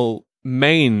final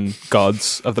main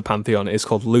gods of the pantheon is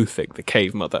called Luthik, the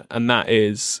cave mother, and that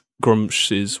is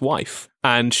Grumsh's wife.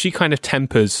 And she kind of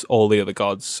tempers all the other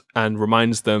gods and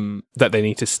reminds them that they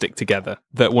need to stick together.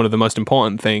 That one of the most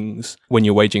important things when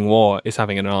you're waging war is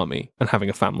having an army and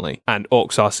having a family. And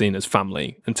orcs are seen as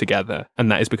family and together.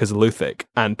 And that is because of Luthik.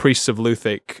 And priests of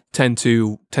Luthik tend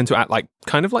to act like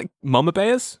kind of like mama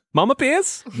bears. Mama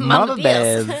bears? Mama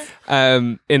bears.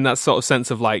 In that sort of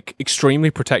sense of like extremely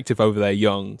protective over their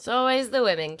young. It's always the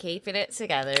women keeping it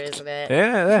together, isn't it?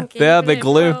 Yeah, they're the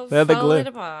glue. They're the glue.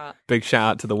 Apart. Big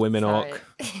shout out to the women Sorry. orc.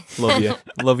 Love you.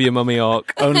 Love you, mummy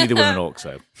orc. Only the women orcs,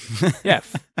 though.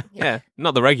 Yeah.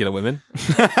 Not the regular women.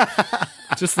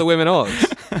 Just the women orcs.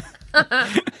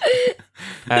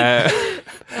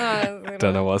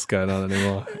 Don't know what's going on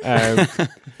anymore.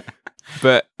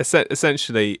 But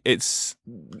essentially, it's,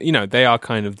 they are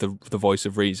kind of the voice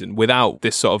of reason. Without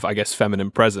this sort of, I guess,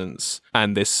 feminine presence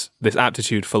and this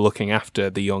aptitude for looking after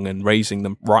the young and raising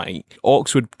them right,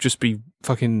 orcs would just be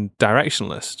fucking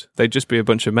directionless. They'd just be a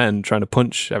bunch of men trying to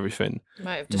punch everything.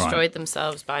 Might have destroyed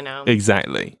themselves by now.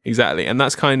 Exactly. And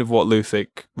that's kind of what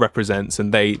Luthik represents,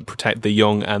 and they protect the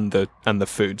young and the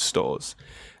food stores.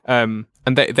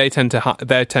 And they tend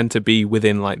to be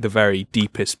within like the very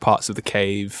deepest parts of the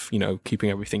cave, keeping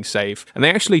everything safe. And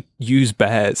they actually use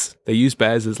bears. They use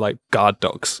bears as like guard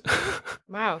dogs.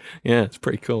 Wow. Yeah, it's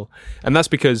pretty cool. And that's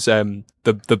because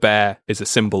the bear is a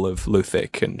symbol of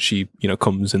Luthik, and she,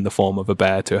 comes in the form of a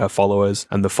bear to her followers.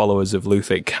 And the followers of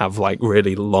Luthik have like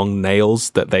really long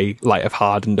nails that they like have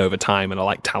hardened over time and are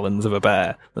like talons of a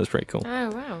bear. That's pretty cool.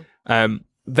 Oh, wow.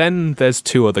 Then there's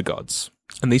two other gods.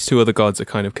 And these two other gods are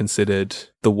kind of considered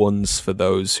the ones for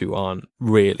those who aren't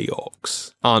really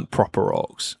orcs, aren't proper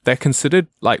orcs. They're considered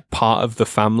like part of the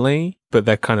family, but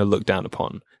they're kind of looked down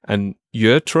upon. And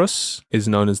Yurtrus is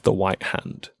known as the White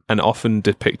Hand, and often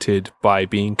depicted by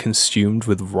being consumed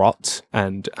with rot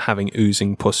and having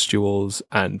oozing pustules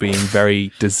and being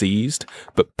very diseased,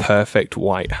 but perfect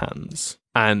white hands.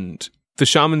 And the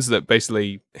shamans that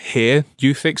basically hear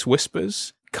Luthik's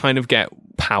whispers kind of get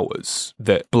powers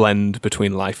that blend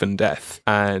between life and death,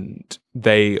 and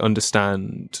they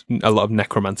understand a lot of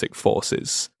necromantic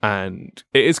forces, and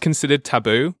it is considered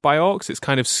taboo by orcs. It's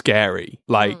kind of scary,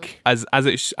 like as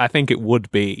I think it would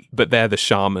be, but they're the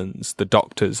shamans, the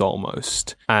doctors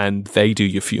almost, and they do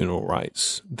your funeral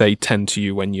rites. They tend to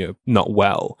you when you're not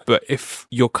well, but if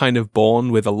you're kind of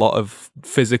born with a lot of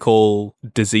physical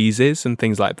diseases and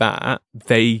things like that,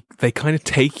 they kind of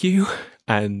take you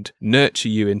and nurture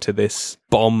you into this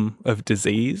bomb of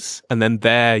disease, and then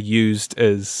they're used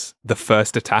as the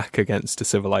first attack against a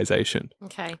civilization.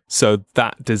 Okay. So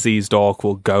that diseased orc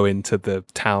will go into the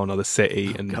town or the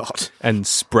city and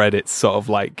spread its sort of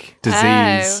like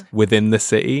disease within the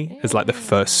city as like the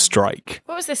first strike.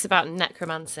 What was this about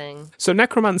necromancing? So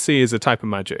necromancy is a type of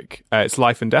magic. It's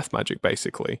life and death magic,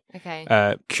 basically.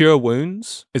 Okay. Cure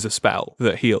wounds is a spell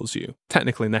that heals you.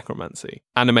 Technically necromancy.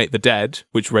 Animate the dead,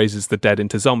 which raises the dead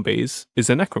into zombies, is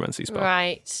a necromancy spell.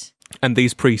 Right. And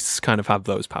these priests kind of have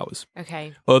those powers.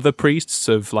 Okay. Other priests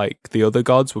of like the other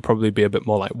gods will probably be a bit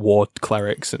more like war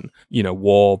clerics and,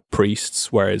 war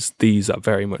priests, whereas these are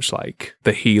very much like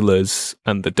the healers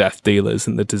and the death dealers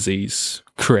and the disease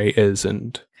creators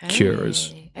and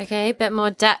curers. Okay, a bit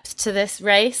more depth to this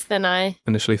race than I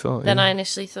initially thought.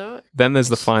 Then there's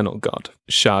the final god,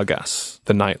 Shargas,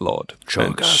 the Night Lord.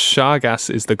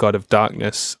 Shargas is the god of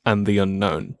darkness and the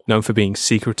unknown, known for being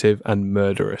secretive and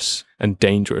murderous and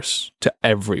dangerous to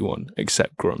everyone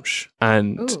except Grumsh.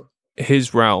 And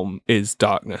his realm is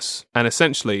darkness. And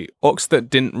essentially, orcs that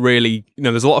didn't really,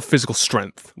 there's a lot of physical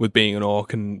strength with being an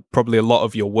orc, and probably a lot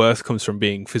of your worth comes from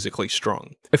being physically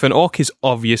strong. If an orc is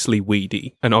obviously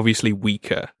weedy and obviously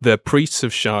weaker, the priests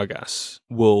of Shargas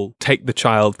will take the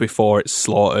child before it's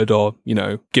slaughtered or,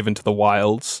 given to the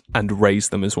wilds and raise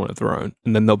them as one of their own.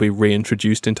 And then they'll be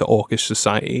reintroduced into orcish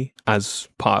society as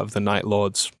part of the Night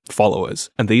Lord's followers.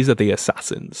 And these are the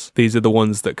assassins. These are the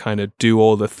ones that kind of do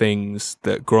all the things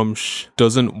that Grumsh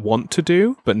doesn't want to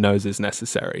do, but knows is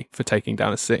necessary for taking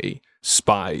down a city.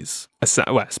 Spies,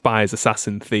 spies,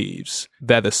 assassin, thieves.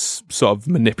 They're the sort of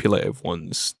manipulative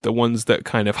ones, the ones that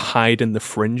kind of hide in the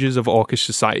fringes of Orcish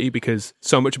society, because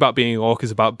so much about being an Orc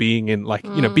is about being in, like,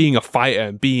 you know, being a fighter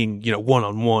and being, you know,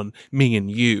 one-on-one, me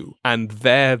and you. And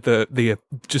they're the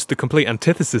just the complete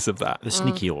antithesis of that. The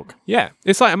sneaky orc. Yeah.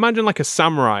 It's like, imagine like a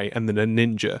samurai and then a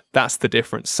ninja. That's the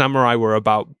difference. Samurai were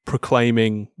about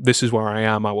proclaiming, this is where I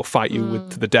am, I will fight you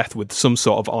to the death with some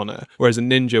sort of honor. Whereas a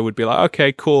ninja would be like,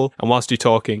 okay, cool. And whilst you're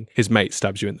talking, his mate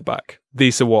stabs you in the back.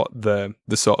 These are what the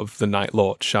sort of the Night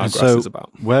Lord Shargrass is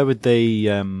about. Where would they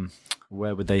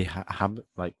where would they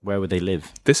where would they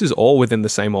live? This is all within the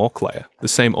same orc layer, the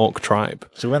same orc tribe.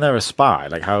 So when they're a spy,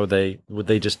 like how would they want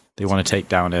to take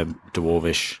down a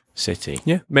dwarvish city?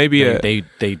 Yeah, maybe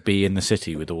they'd be in the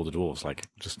city with all the dwarves, like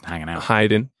just hanging out,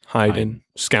 hiding,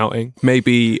 scouting.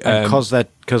 Maybe because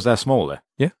they're smaller.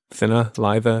 Yeah, thinner,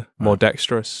 lither, more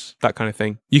dexterous, that kind of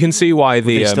thing. You can see why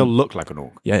they still look like an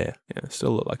orc. Yeah,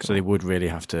 still look like. So they would really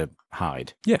have to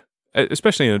hide. Yeah,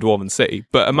 especially in a dwarven city.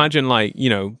 But imagine, like, you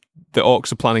know, the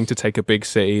orcs are planning to take a big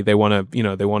city. They want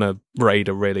to raid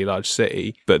a really large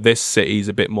city, but this city's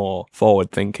a bit more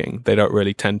forward thinking. They don't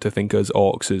really tend to think as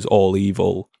orcs as all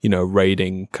evil, you know,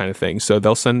 raiding kind of thing. So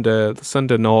they'll send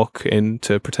an orc in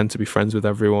to pretend to be friends with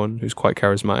everyone, who's quite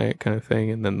charismatic kind of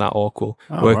thing, and then that orc will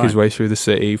work his way through the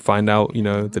city, find out, you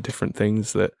know, the different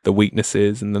things, that the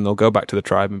weaknesses, and then they'll go back to the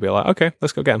tribe and be like, okay,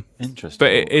 let's go get him. Interesting.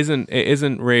 But it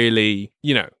isn't really,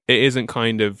 you know, it isn't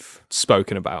kind of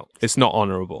spoken about. It's not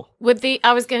honourable.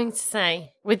 I was going to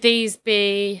say, would these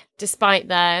be, despite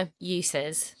their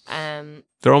uses,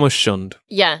 they're almost shunned.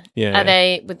 Yeah.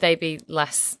 Yeah. Would they be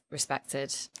less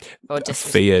respected or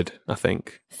feared, I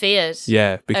think. Feared?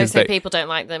 Yeah, because people don't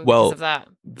like them because of that.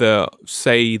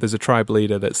 Say there's a tribe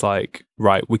leader that's like,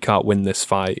 right, we can't win this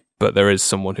fight, but there is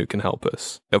someone who can help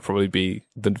us. They'll probably be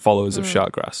the followers of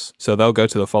Shargrass. So they'll go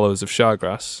to the followers of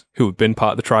Shargrass, who have been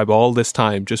part of the tribe all this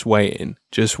time, just waiting.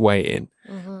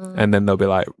 Mm-hmm. And then they'll be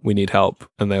like, we need help.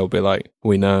 And they'll be like,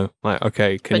 we know. Like,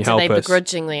 okay, can you help us? But do they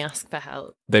begrudgingly ask for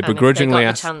help? They begrudgingly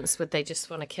ask. If they got a chance, would they just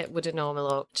want to kill? Would a normal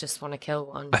orc just want to kill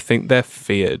one? I think they're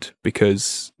feared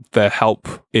because their help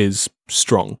is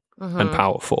strong and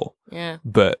powerful. Yeah.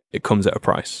 But it comes at a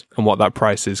price. And what that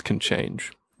price is can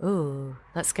change. Ooh,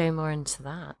 let's go more into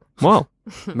that. Well,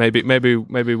 maybe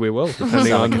we will,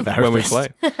 depending on when we play.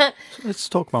 Let's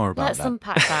talk more about Let's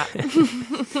unpack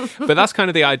that. But that's kind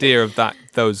of the idea of that.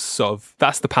 That's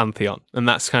the pantheon, and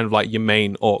that's kind of like your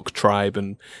main orc tribe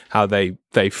and how they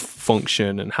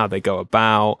function and how they go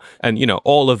about. And you know,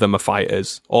 all of them are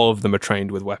fighters. All of them are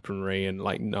trained with weaponry and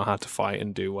like know how to fight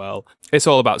and do well. It's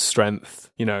all about strength.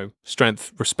 You know,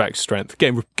 strength, respect, strength.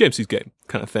 Game sees game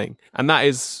kind of thing. And that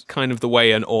is kind of the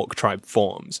way an orc tribe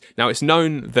forms. Now, it's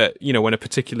known that, you know, when a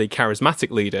particularly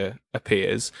charismatic leader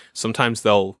appears, sometimes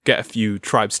they'll get a few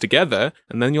tribes together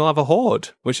and then you'll have a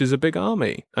horde, which is a big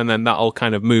army. And then that'll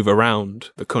kind of move around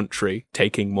the country,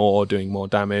 taking more, doing more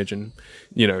damage. And,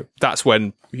 you know, that's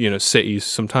when, you know, cities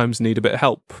sometimes need a bit of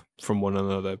help from one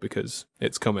another because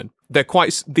it's coming. They're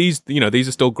these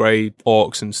are still grey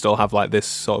orcs and still have like this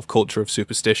sort of culture of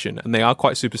superstition, and they are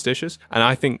quite superstitious. And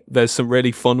I think there's some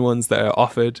really fun ones that are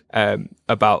offered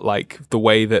about like the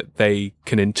way that they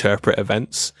can interpret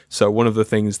events. So one of the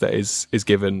things that is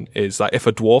given is like, if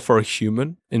a dwarf or a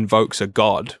human invokes a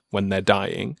god when they're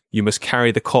dying, you must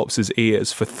carry the corpse's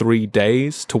ears for 3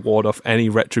 days to ward off any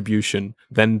retribution,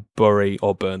 then bury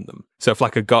or burn them. So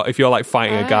if you're like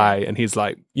fighting a guy and he's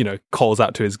like, you know, calls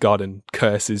out to his god and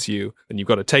curses you, then you've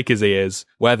got to take his ears,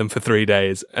 wear them for 3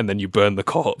 days, and then you burn the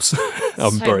corpse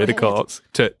and bury the corpse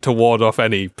to ward off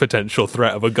any potential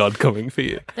threat of a god coming for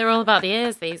you. They're all about the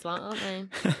ears, these lot,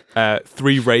 aren't they?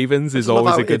 3 ravens is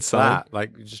always a good sign.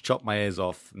 Like, you just chop my ears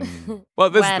off. And...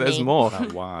 Well, there's more.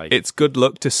 Why? It's good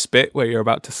luck to spit where you're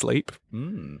about to sleep.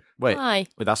 Wait, Why?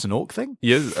 That's an orc thing?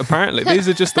 Yes, apparently. These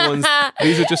are just the ones,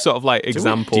 these are just sort of like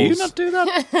examples. Do you not do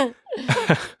that?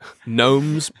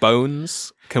 Gnomes'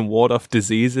 bones can ward off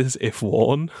diseases if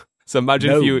worn. So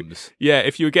imagine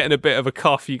if you were getting a bit of a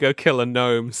cough, you go kill a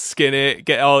gnome, skin it,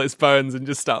 get all its bones and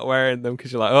just start wearing them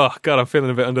because you're like, oh God, I'm feeling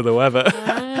a bit under the weather.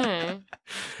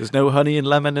 There's no honey and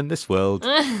lemon in this world.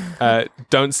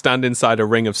 Don't stand inside a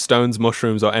ring of stones,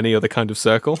 mushrooms, or any other kind of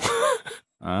circle.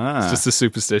 It's just a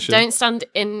superstition. Don't stand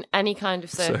in any kind of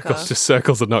circle.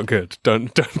 Circles are not good.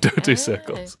 Don't do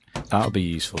circles. That'll be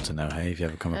useful to know, hey, if you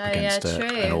ever come up against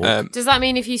an orc. Does that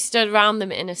mean if you stood around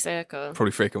them in a circle?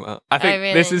 Probably freak them out. I think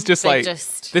really? This is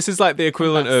just this is like the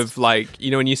equivalent of like,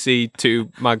 you know, when you see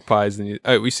 2 magpies and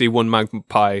we see one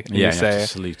magpie and you say, have to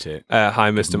salute it. hi,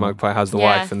 Mr. Magpie, how's the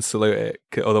wife? And salute it.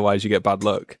 Otherwise you get bad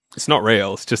luck. It's not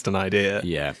real. It's just an idea.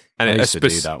 Yeah. And I it- used to do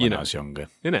espe- that you when know. I was younger.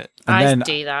 Isn't it? And I then,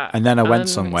 do that. and then I went I'm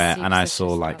somewhere and I saw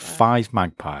superstitious like about that. 5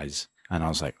 magpies. And I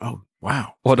was like, oh,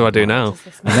 wow. What do I do now? Does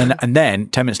this mean- And then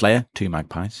 10 minutes later, 2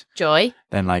 magpies. Joy.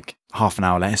 Then like half an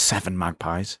hour later, 7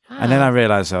 magpies. And then I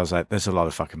realised, I was like, there's a lot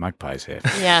of fucking magpies here.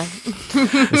 Yeah.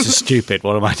 This is stupid.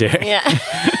 What am I doing? Yeah.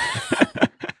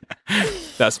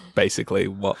 That's basically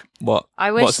what.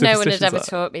 I what wish no one had superstitions ever are.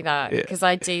 taught me that Yeah. because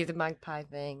I do the magpie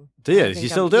thing. Do you? I You think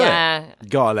still I'm- do it? Yeah. You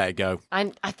gotta let it go. I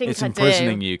think It's I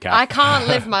imprisoning do. you, Kath. I can't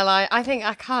live my life. I think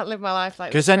I can't live my life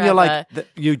like Because this then you're forever. like,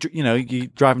 you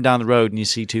driving down the road and you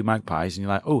see 2 magpies and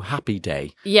you're like, oh, happy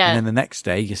day. Yeah. And then the next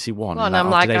day you see one. Well, and and I'm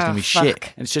oh, like, today's oh, going to be fuck.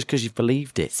 shit. And it's just because you've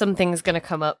believed it. Something's going to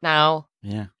come up now.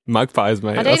 Yeah. Magpies,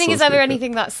 mate. I don't That's think so it's ever stupid.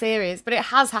 anything that serious, but it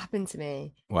has happened to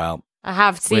me. Well, I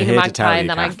have We're seen a here to tell magpie you, and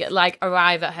then I Kath. get, like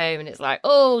arrive at home and it's like,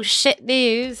 oh shit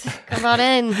news, come on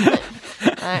in.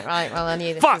 right, well I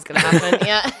knew this was going to happen.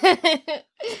 Yeah.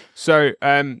 So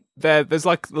there's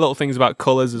like little things about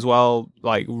colours as well.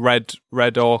 Like red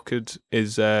orchid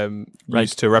is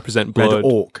used to represent blood. red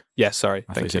orc. Yeah, sorry.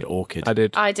 I thought you Thank said you. orchid. I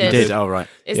did. I You did. did? Oh, right.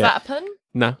 Is Yeah. that a pun?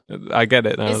 No, I get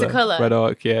it now. It's a though. colour. Red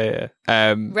orc. Yeah.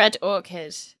 Red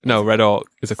orchid. No, red orc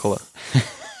is a colour.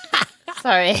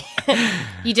 Sorry.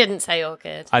 You didn't say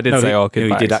orchid. I did say orchid. No,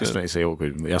 by he did accident. accidentally say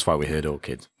orchid. That's why we heard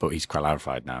orchid. But he's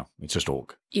clarified now. It's just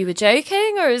orc. You were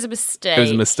joking or it was a mistake? It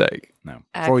was a mistake. No.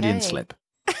 Okay. Freudian slip.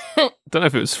 Don't know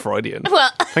if it was Freudian.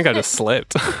 Well, I think I just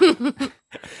slipped.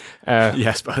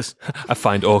 Yes, suppose. I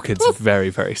find orchids very,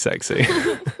 very sexy.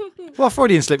 Well,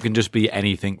 Freudian slip can just be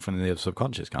anything from the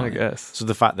subconscious, can't I it? guess. So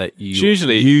the fact that you It's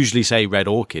usually- usually say red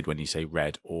orchid when you say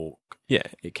red orc, Yeah.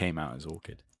 it came out as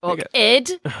orchid.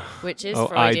 orchid, which is Oh,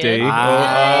 Freudian.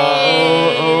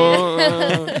 ID.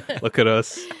 Hey. Look at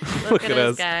us. Look at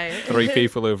us. go. 3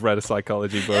 people who've read a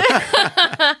psychology book.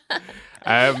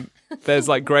 There's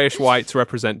like greyish white to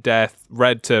represent death,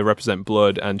 red to represent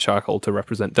blood, and charcoal to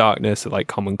represent darkness, like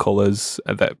common colours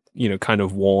that, kind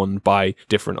of worn by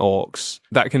different orcs.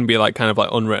 That can be like kind of like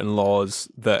unwritten laws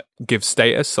that give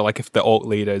status. So like if the orc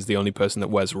leader is the only person that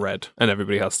wears red and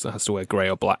everybody has to wear grey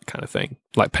or black kind of thing,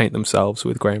 like paint themselves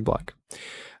with grey and black.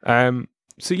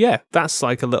 So yeah, that's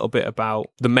like a little bit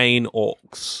about the main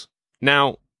orcs.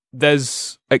 Now,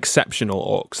 there's exceptional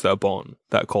orcs that are born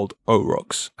that are called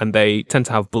Orcs, and they tend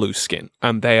to have blue skin,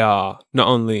 and they are not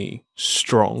only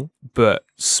strong but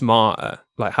smarter,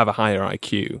 like have a higher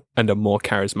IQ and are more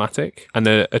charismatic. And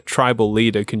a tribal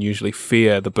leader can usually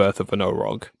fear the birth of an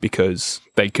Orog because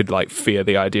they could like fear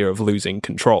the idea of losing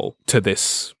control to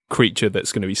this creature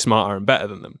that's going to be smarter and better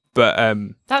than them. But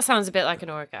That sounds a bit like an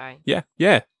Orc-eye.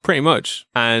 yeah, pretty much.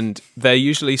 And they're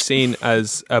usually seen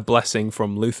as a blessing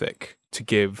from Luthic to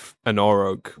give an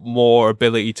Orog more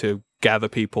ability to gather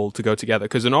people to go together,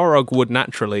 because an Orog would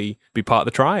naturally be part of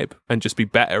the tribe and just be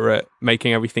better at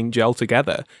making everything gel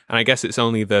together. And I guess it's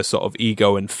only the sort of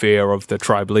ego and fear of the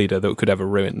tribe leader that could ever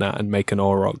ruin that and make an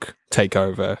Orog take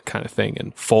over kind of thing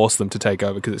and force them to take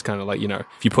over, because it's kind of like,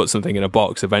 if you put something in a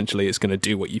box, eventually it's going to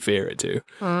do what you fear it to.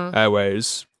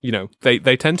 Whereas,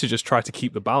 they tend to just try to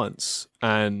keep the balance,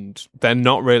 and they're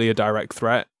not really a direct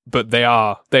threat, but they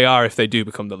are if they do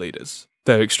become the leaders.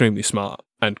 They're extremely smart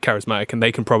and charismatic, and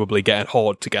they can probably get a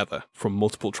horde together from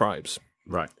multiple tribes.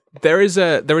 Right. There is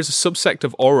a subsect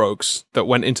of Orogs that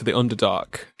went into the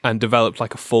Underdark and developed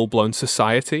like a full-blown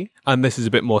society, and this is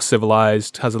a bit more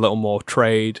civilized, has a little more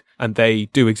trade, and they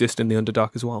do exist in the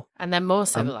Underdark as well. And they're more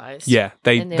civilized. Yeah,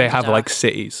 they in the have Underdark. like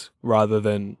cities rather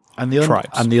than And the tribes.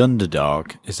 and the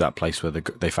Underdark is that place where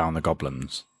they found the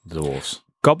goblins, the dwarves.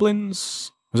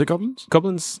 Goblins. Was it goblins?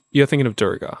 Goblins. You're thinking of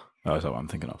Duragar. Oh, is that what I'm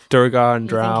thinking of? Duragar and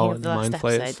You're thinking Drow of and the last Mind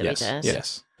episode Flayers. that we Yes. did.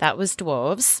 Yes. That was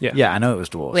dwarves. Yeah. Yeah, I know it was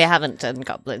dwarves. We haven't done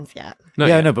goblins yet. No,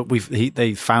 yeah, yeah. no, but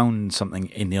they found something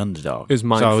in the Underdark. It was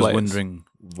Mind so I was Flayers. wondering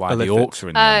why the Illithid. orcs are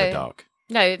in the Oh. Underdark.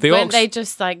 No, The weren't orcs- they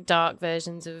just like dark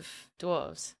versions of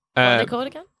dwarves? What are they called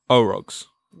again? Orogs.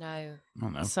 No. I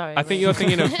don't know. Sorry. I think Will. you're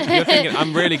thinking.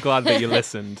 I'm really glad that you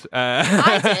listened.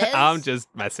 I did. I'm just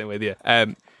messing with you.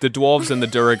 The dwarves and the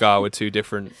Duragar were 2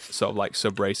 different sort of like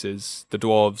sub races. The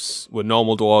dwarves were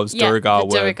normal dwarves. Yeah, Duragar the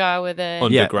were Duragar were the...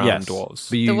 underground yes. dwarves.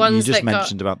 But The you ones just that got-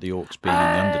 mentioned about the orcs being in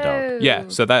the Underdark. Yeah,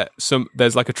 so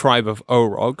there's like a tribe of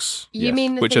Orogs, You Yes.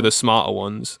 mean the which thing- are the smarter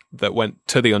ones that went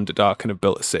to the Underdark and have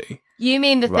built a city. You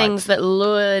mean the Right. things that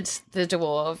lured the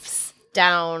dwarves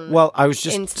down? Well, I was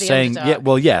just Into the saying, Underdark. yeah,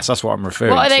 well, yes, that's what I'm referring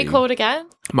to. What are they called again?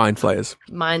 Mind Flayers.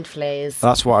 Mind flayers.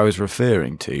 That's what I was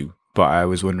referring to, but I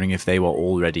was wondering if they were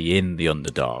already in the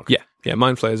Underdark. Yeah,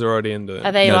 Mind Flayers are already in the...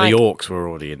 Are they No, like... the orcs were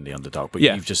already in the Underdark, but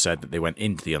Yeah. you've just said that they went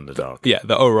into the Underdark. Yeah,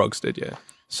 the Orogs did, yeah.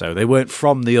 So they weren't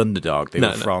from the Underdark, they No,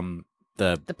 were no. from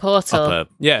the portal. upper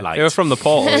Yeah, light. they were from the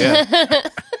portal, yeah.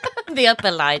 The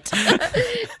upper light.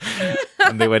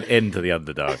 And they went into the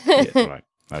Underdark. Yeah, right.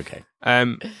 Okay.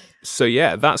 So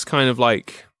yeah, that's kind of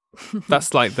like,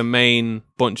 that's like the main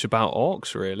bunch about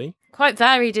orcs, really. Quite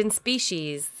varied in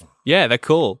species. Yeah, they're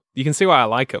cool. You can see why I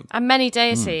like them. And many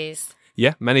deities.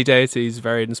 Yeah, many deities,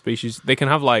 varied in species. They can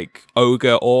have like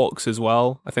ogre orcs as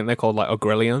well. I think they're called like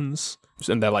ogrillions.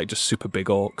 And they're like just super big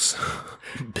orcs.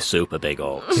 Super big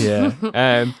orcs.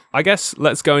 Yeah. I guess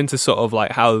let's go into sort of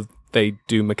like how they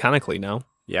do mechanically now.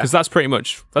 Yeah. Because that's pretty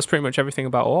much everything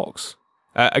about orcs.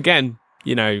 Again,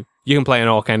 you know, you can play an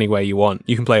orc any way you want.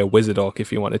 You can play a wizard orc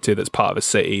if you wanted to, that's part of a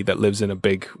city that lives in a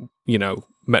big, you know,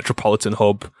 metropolitan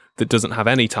hub that doesn't have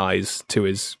any ties to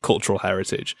his cultural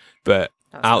heritage. But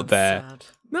That out sounds there, sad.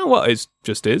 no, well, it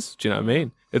just is. Do you know what I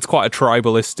mean? It's quite a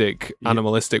tribalistic,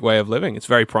 animalistic way of living. It's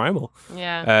very primal.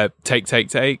 Yeah.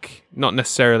 Take. Not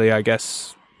necessarily, I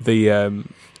guess, the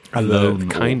lone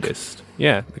kindest.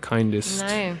 Yeah, the kindest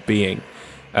No. being.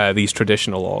 These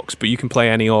traditional orcs, but you can play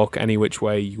any orc any which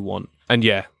way you want. And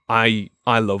yeah, I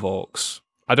love orcs.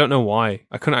 I don't know why.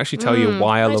 I couldn't actually tell you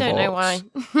why I love orcs. I don't know why.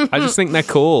 I just think they're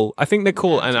cool. I think they're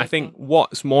cool, Yeah, and I think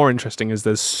what's more interesting is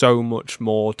there's so much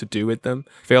more to do with them.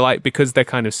 I feel like because they're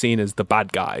kind of seen as the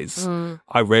bad guys,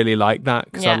 I really like that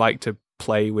because I Yeah. like to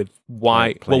play with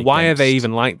why. Play Well, why are they against.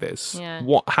 even like this? Yeah.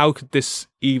 How could this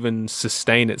even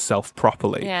sustain itself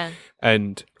properly? Yeah.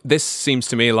 And this seems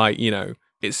to me like, you know,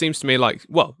 it seems to me like,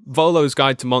 well, Volo's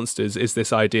Guide to Monsters is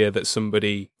this idea that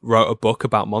somebody wrote a book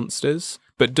about monsters,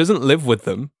 but doesn't live with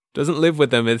them.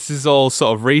 This is all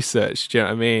sort of research, do you know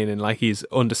what I mean? And like his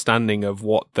understanding of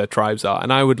what their tribes are.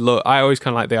 And I always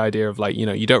kind of like the idea of like, you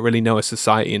know, you don't really know a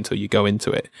society until you go into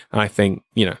it. And I think,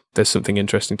 you know, there's something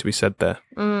interesting to be said there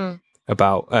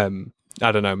about,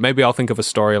 I don't know, maybe I'll think of a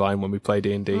storyline when we play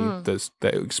D&D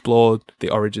that explored the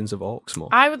origins of orcs more.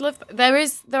 I would love.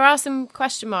 There are some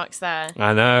question marks there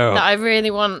I know. that I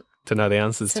really want To know the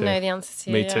answers to to. know the answer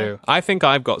to. Me yeah. too. I think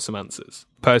I've got some answers.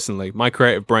 Personally, my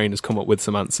creative brain has come up with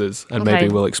some answers, and Okay.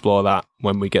 maybe we'll explore that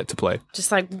when we get to play.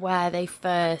 Just like where they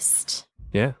first.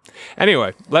 Yeah.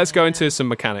 Anyway, let's go into some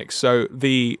mechanics. So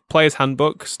the player's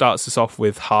handbook starts us off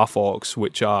with half orcs,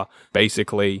 which are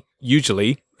basically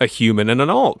usually a human and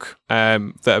an orc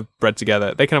that are bred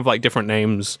together. They can have like different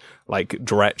names, like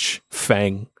Dretch,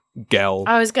 Feng, Gel,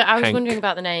 I was Hank. wondering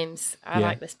about the names. I Yeah.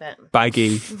 like this bit.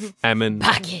 Baggy, Emin,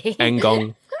 Baggy.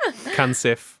 Engong,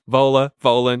 Kansif, Vola,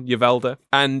 Volan, Yvelda.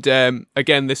 And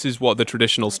again, this is what the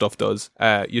traditional stuff does.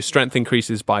 Your strength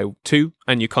increases by 2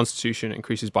 and your constitution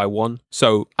increases by 1.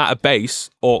 So at a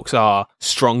base, orcs are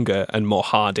stronger and more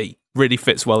hardy. Really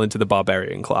fits well into the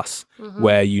barbarian class,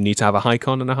 where you need to have a high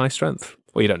con and a high strength.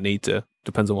 Well, you don't need to.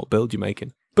 Depends on what build you're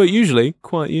making. But usually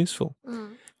quite useful.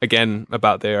 Again,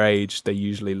 about their age, they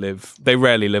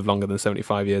rarely live longer than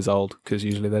 75 years old, because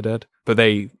usually they're dead. But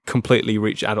they completely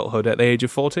reach adulthood at the age of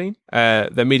 14. They're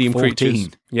medium 14? creatures.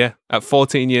 Yeah. At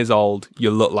 14 years old, you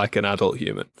look like an adult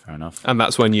human. Fair enough. And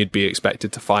that's when you'd be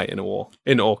expected to fight in a war,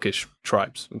 in orcish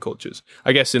tribes and cultures.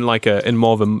 I guess in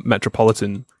more of a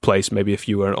metropolitan place, maybe if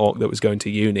you were an orc that was going to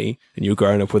uni and you were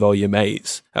growing up with all your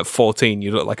mates, at 14,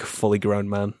 you look like a fully grown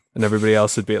man. And everybody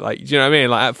else would be like, do you know what I mean?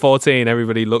 Like at 14,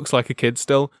 everybody looks like a kid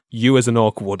still. You as an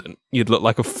orc wouldn't. You'd look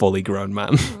like a fully grown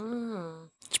man.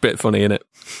 It's a bit funny, isn't it?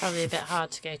 Probably a bit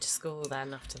hard to go to school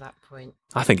then after that point.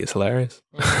 I think it's hilarious.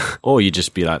 Or you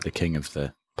just be like the king of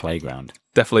the playground.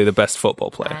 Definitely the best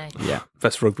football player. Aye, Yeah.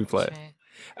 Best rugby player.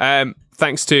 true.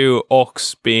 Thanks to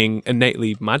orcs being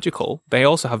innately magical, they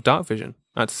also have dark vision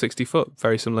at 60 foot,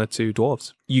 very similar to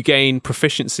dwarves. You gain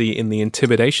proficiency in the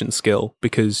intimidation skill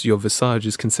because your visage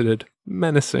is considered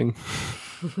menacing.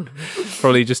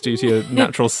 Probably just due to your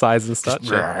natural size and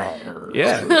stature.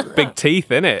 Yeah, big teeth,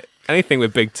 innit? Anything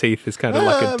with big teeth is kind of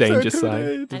like a danger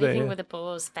sign. Anything with a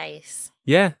boar's face.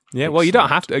 Yeah. Well, you don't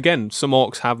have to. Again, some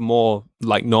orcs have more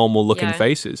like normal looking Yeah.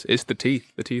 faces. It's the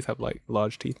teeth. The teeth have like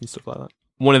large teeth and stuff like that.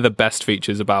 One of the best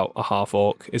features about a half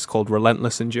orc is called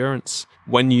relentless endurance.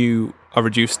 When you are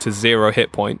reduced to 0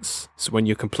 hit points, so when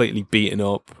you're completely beaten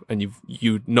up and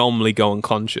you normally go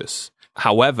unconscious.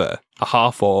 However, a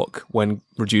half orc, when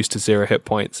reduced to 0 hit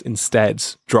points, instead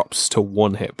drops to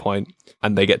 1 hit point,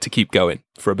 and they get to keep going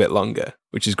for a bit longer,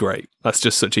 which is great. That's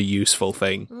just such a useful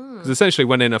thing. Because essentially,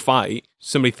 when in a fight,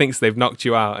 somebody thinks they've knocked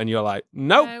you out, and you're like,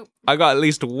 nope. I got at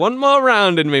least one more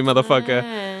round in me, motherfucker.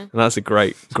 And that's a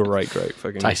great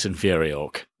fucking... Tyson Fury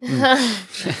orc.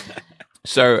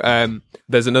 So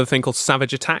there's another thing called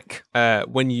Savage Attack.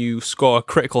 When you score a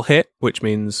critical hit, which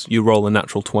means you roll a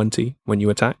natural 20 when you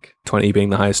attack, 20 being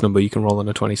the highest number you can roll on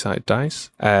a 20-sided dice.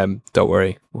 Don't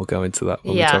worry, we'll go into that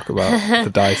when we talk about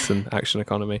the dice and action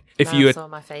economy. If you saw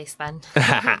my face then.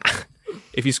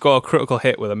 If you score a critical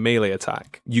hit with a melee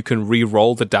attack, you can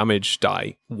re-roll the damage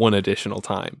die one additional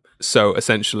time. So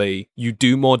essentially, you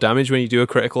do more damage when you do a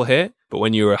critical hit, but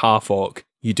when you're a half-orc,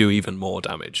 you do even more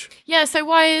damage. Yeah, so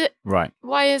why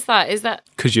is that? Is that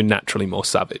because you're naturally more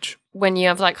savage. When you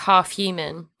have like half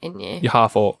human in you? You're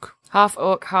half-orc.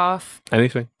 Half-orc, half...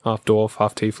 Anything. Half-dwarf,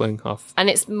 half-tiefling, half... And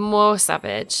it's more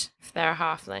savage if they're a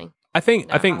halfling. I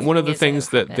think one of the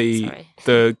things that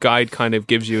the guide kind of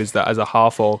gives you is that as a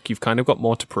half orc, you've kind of got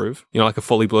more to prove. You know, like a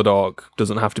fully blood orc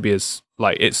doesn't have to be as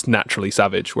like it's naturally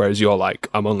savage, whereas you're like,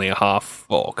 I'm only a half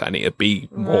orc, I need to be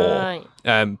more.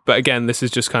 Right. But again, this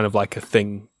is just kind of like a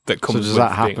thing that comes. So does with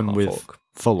that happen with orc.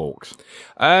 full orcs?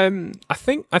 I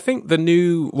think the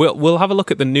new we'll have a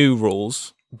look at the new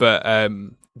rules, but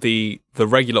the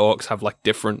regular orcs have like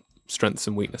different strengths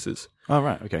and weaknesses. Oh,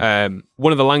 right, okay.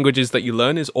 One of the languages that you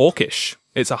learn is Orcish.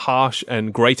 It's a harsh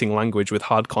and grating language with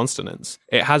hard consonants.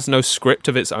 It has no script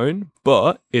of its own,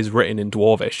 but is written in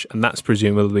Dwarvish, and that's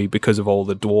presumably because of all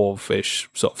the Dwarvish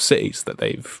sort of cities that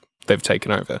they've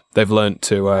taken over. They've learnt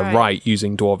to write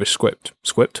using Dwarvish script.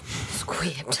 Dwarvish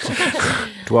script.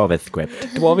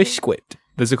 Dwarvish script.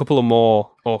 There's a couple of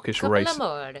more Orcish races.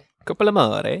 Couple of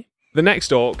more. The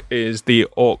next orc is the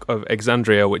Orc of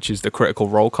Exandria, which is the Critical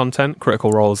Role content.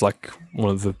 Critical Role is like one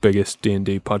of the biggest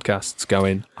D&D podcasts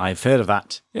going. I've heard of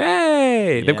that.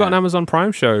 Yay! Yeah. They've got an Amazon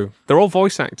Prime show. They're all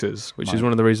voice actors, which is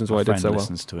one of the reasons why I did so well.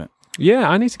 Listens to it. Yeah,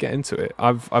 I need to get into it.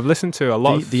 I've listened to a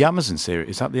lot. The Amazon series,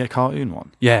 is that the cartoon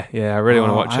one? Yeah, I really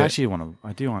want to watch it. I do actually want to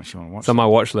watch it. It's on my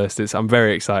watch list. I'm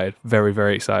very excited. Very,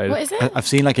 very excited. What is it? I've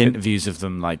seen like interviews of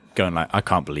them like going like, I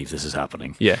can't believe this is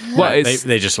happening. Yeah. Well,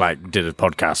 they just like did a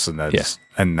podcast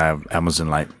and Amazon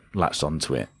like latched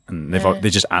onto it and they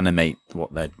just animate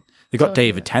what they got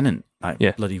David Tennant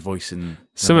bloody voicing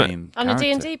the main on character.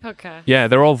 a D&D podcast. Yeah,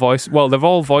 they're all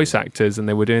voice actors, and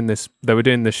they were doing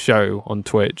this show on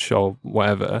Twitch or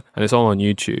whatever, and it's all on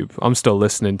YouTube. I'm still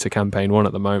listening to Campaign 1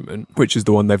 at the moment, which is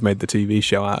the one they've made the TV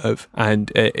show out of,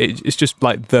 and it's just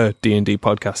like the D&D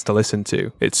podcast to listen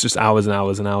to. It's just hours and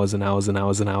hours and hours and hours and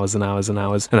hours and hours and hours and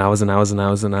hours and hours and hours and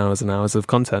hours and hours and hours of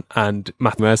content. And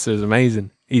Matthew Mercer is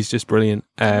amazing. He's just brilliant.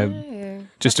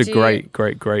 Just a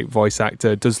great voice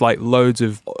actor. Does like loads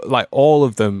of, like all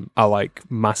of them are like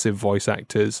massive voice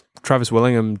actors. Travis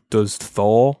Willingham does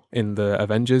Thor in the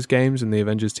Avengers games and the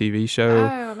Avengers TV show.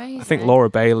 Oh, amazing. I think Laura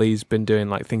Bailey's been doing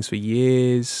like things for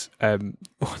years.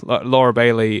 Laura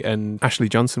Bailey and Ashley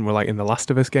Johnson were like in the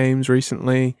Last of Us games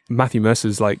recently. Matthew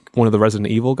Mercer's like one of the Resident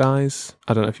Evil guys.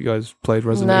 I don't know if you guys played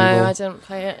Resident Evil. No, I didn't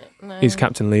play it. No. He's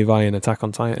Captain Levi in Attack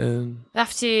on Titan. I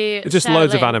have to just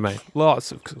loads of anime.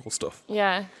 Lots of cool stuff.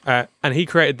 Yeah. And he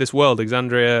created this world.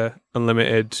 Exandria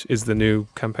Unlimited is the new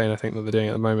campaign I think that they're doing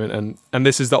at the moment, and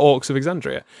this is the Orcs of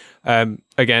Exandria.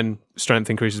 Again, strength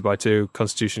increases by 2,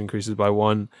 constitution increases by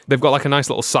 1. They've got like a nice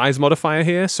little size modifier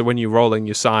here, so when you're rolling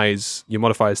your size, your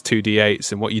modifier is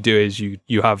 2d8s, and what you do is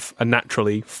you have a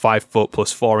naturally 5 foot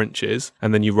plus 4 inches,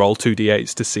 and then you roll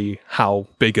 2d8s to see how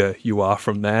bigger you are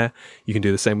from there. You can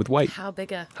do the same with weight. How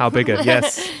bigger?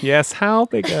 Yes, how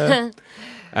bigger.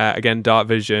 Again, dark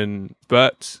vision,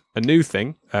 but a new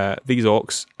thing, these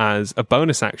orcs, as a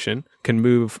bonus action, can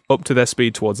move up to their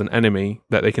speed towards an enemy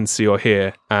that they can see or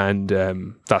hear, and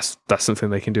that's something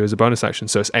they can do as a bonus action.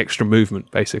 So it's extra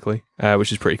movement, basically,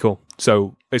 which is pretty cool.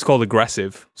 So it's called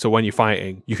aggressive, so when you're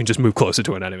fighting, you can just move closer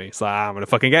to an enemy. It's like, I'm going to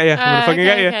fucking get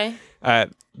you, Okay.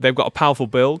 They've got a powerful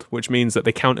build, which means that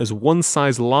they count as one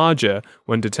size larger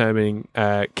when determining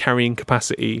carrying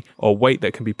capacity or weight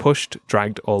that can be pushed,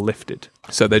 dragged, or lifted.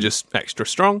 So they're just extra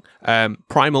strong.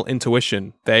 Primal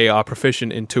intuition. They are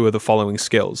proficient in 2 of the following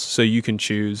skills. So you can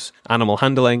choose animal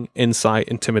handling, insight,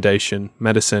 intimidation,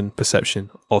 medicine, perception,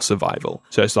 or survival.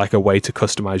 So it's like a way to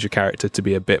customize your character to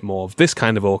be a bit more of this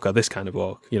kind of orc or this kind of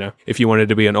orc. You know, if you wanted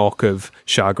to be an orc of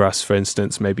Shargrass, for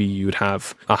instance, maybe you'd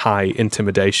have a high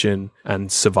intimidation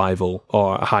and survival,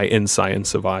 or a high insight and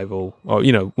survival, or,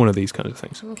 you know, one of these kinds of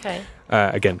things. Okay.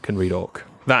 Again, can read orc.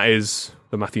 That is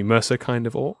the Matthew Mercer kind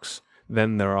of orcs.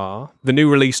 Then there are the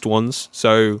new released ones.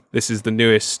 So this is the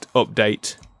newest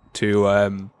update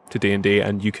to to D&D,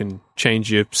 and you can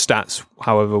change your stats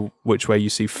however which way you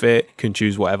see fit. You can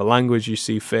choose whatever language you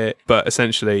see fit. But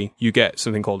essentially, you get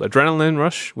something called Adrenaline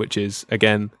Rush, which is,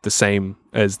 again, the same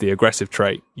as the aggressive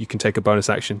trait. You can take a bonus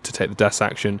action to take the death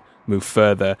action, move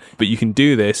further, but you can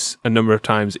do this a number of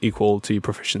times equal to your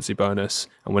proficiency bonus,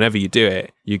 and whenever you do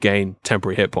it, you gain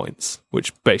temporary hit points,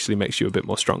 which basically makes you a bit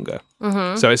more stronger.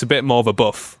 So it's a bit more of a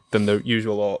buff than the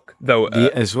usual orc. Though,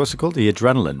 what's it called? The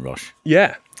Adrenaline Rush.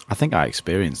 Yeah. I think I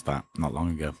experienced that not long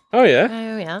ago. Oh, yeah?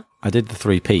 Oh, yeah. I did the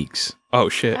 3 peaks. Oh,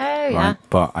 shit. Oh, yeah. Right?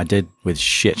 But I did with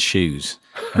shit shoes.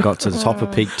 I got to the top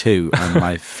of peak 2 and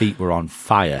my feet were on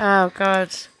fire. Oh, God.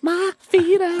 My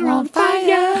feet are on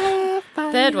fire.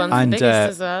 Third one's the biggest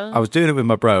as well. I was doing it with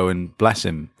my bro, and bless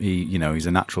him, he's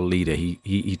a natural leader.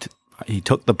 He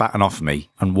took the baton off me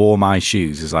and wore my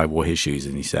shoes as I wore his shoes,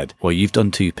 and he said, "Well, you've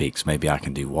done 2 peaks, maybe I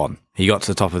can do 1." He got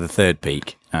to the top of the 3rd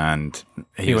peak, and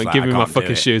he was went, like, "Give me my "I can't do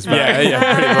fucking it." shoes back."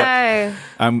 Yeah,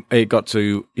 pretty much. It got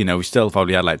to, we still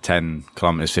probably had like 10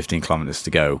 kilometers, 15 kilometers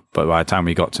to go. But by the time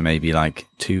we got to maybe like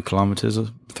 2 kilometers or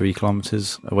 3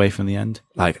 kilometers away from the end,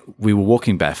 like we were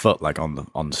walking barefoot, like on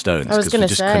the stones, because we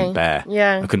just couldn't bear.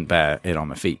 Yeah, I couldn't bear it on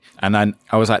my feet. And then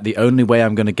I was like, the only way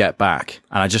I'm going to get back,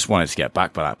 and I just wanted to get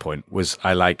back by that point, was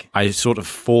I sort of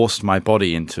forced my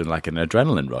body into like an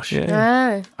adrenaline rush.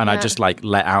 Yeah. And I just like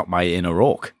let out my inner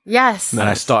orc. Yes. And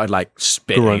I started like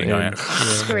spitting and going,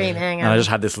 screaming. and I just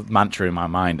had this mantra in my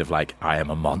mind of like, I am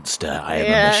a monster, I am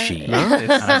a machine.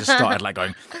 And I just started like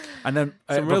going, and then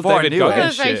before I knew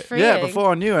it,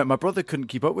 before I knew it, my brother couldn't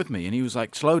keep up with me, and he was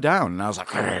like, slow down, and I was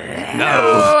like, no.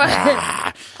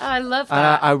 I love that.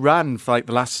 And I ran for like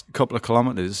the last couple of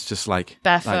kilometers, just like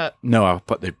barefoot. No, I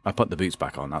put the boots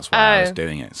back on. That's why I was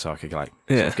doing it, so I could like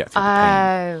sort of get through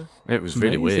the pain. It was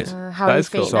really weird. How that is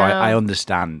cool. So I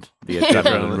understand the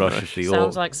adrenaline rush of the orc.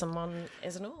 Sounds like someone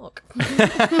is an orc.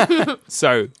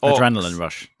 So orcs, adrenaline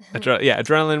rush.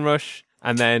 Adrenaline rush.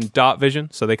 And then dark vision,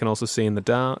 so they can also see in the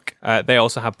dark. They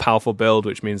also have powerful build,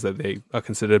 which means that they are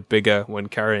considered bigger when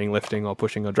carrying, lifting, or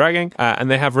pushing or dragging. And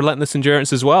they have relentless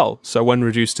endurance as well. So when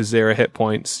reduced to 0 hit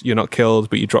points, you're not killed,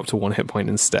 but you drop to 1 hit point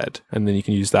instead. And then you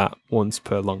can use that once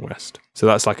per long rest. So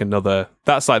that's like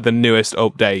the newest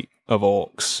update of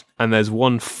orcs. And there's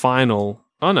one final,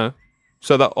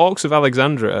 so the Orcs of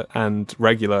Alexandria and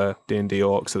regular D&D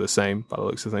orcs are the same by the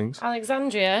looks of things.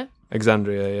 Alexandria,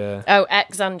 yeah. Oh,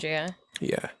 Exandria.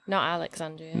 Yeah. Not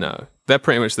Alexandria. No. They're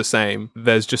pretty much the same.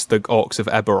 There's just the Orcs of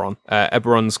Eberron.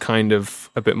 Eberron's kind of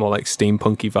a bit more like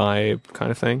steampunky vibe kind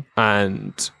of thing.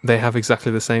 And they have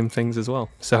exactly the same things as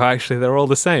well. So actually they're all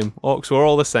the same. Orcs were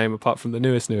all the same apart from the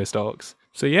newest Orcs.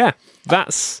 So yeah,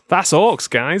 that's Orcs,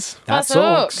 guys. That's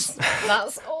Orcs.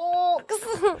 That's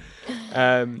Orcs.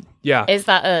 Yeah. Is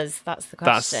that us? That's the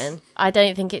question. I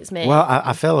don't think it's me. Well,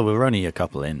 I feel like we're only a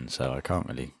couple in, so I can't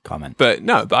really comment. But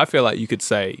I feel like you could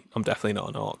say I'm definitely not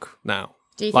an orc now.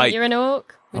 Do you think you're an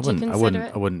orc? I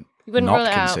wouldn't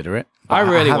not consider it. I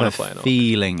really want to play an orc.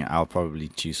 Feeling I'll probably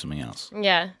choose something else.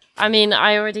 Yeah. I mean,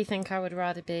 I already think I would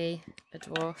rather be a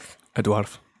dwarf. A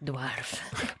dwarf.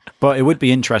 But it would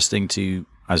be interesting to,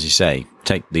 as you say,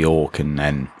 take the orc and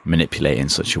then manipulate it in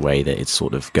such a way that it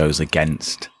sort of goes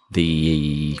against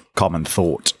the common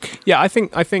thought. Yeah, I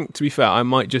think to be fair, I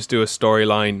might just do a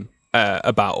storyline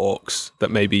about orcs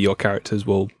that maybe your characters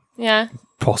will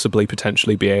possibly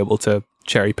potentially be able to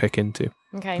cherry pick into.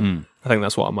 Okay. I think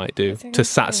that's what I might do to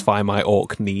satisfy my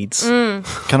orc needs. Can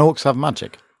orcs have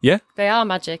magic? Yeah. They are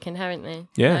magic inherently.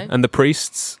 Yeah. And the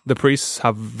priests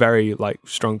have very like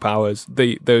strong powers.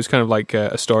 There's kind of like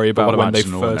a story about when they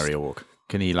first... ordinary orc?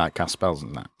 Can he like cast spells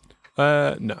and that?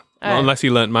 No. Not unless he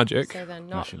learnt magic. So they're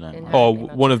not or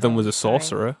one of them was a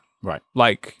sorcerer. Right.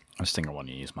 Like... I was thinking I want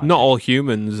to use magic. Not all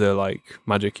humans are like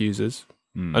magic users.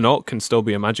 An orc can still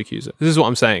be a magic user. This is what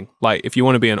I'm saying. Like, if you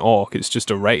want to be an orc, it's just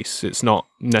a race. It's not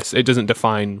it doesn't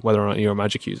define whether or not you're a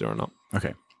magic user or not.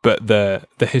 Okay. But the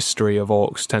history of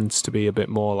orcs tends to be a bit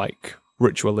more like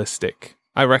ritualistic.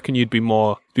 I reckon you'd be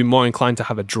more inclined to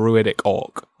have a druidic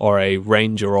orc or a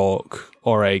ranger orc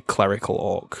or a clerical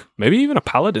orc. Maybe even a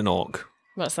paladin orc.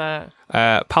 What's that?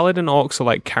 Paladin orcs are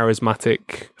like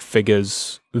charismatic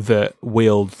figures that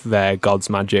wield their god's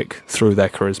magic through their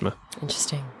charisma.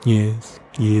 Interesting. Yes,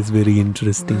 very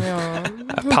interesting.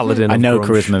 Paladin. I know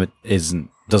charisma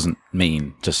doesn't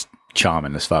mean just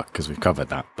charming as fuck, because we've covered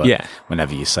that. But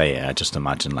whenever you say it, I just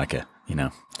imagine like a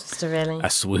just a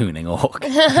swooning orc.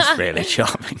 It's really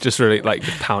charming. Just really like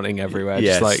pounding everywhere.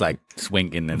 Yeah, just like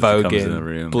swinging and voguing, comes in the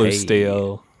room. Blue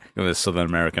steel. With a Southern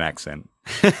American accent.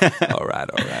 All right.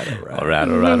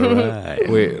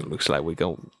 Looks like we're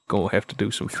gonna have to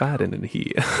do some fighting in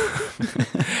here.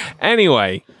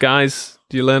 Anyway, guys,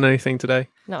 did you learn anything today?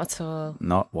 Not at all.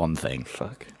 Not one thing.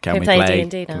 Fuck. Can we play play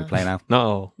D&D Can now? we play now? Not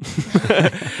all.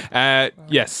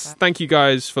 Yes. Thank you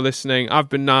guys for listening. I've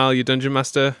been Niall, your Dungeon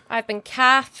Master, I've been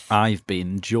Kath. I've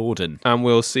been Jordan. and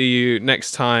we'll see you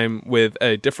next time with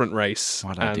a different race.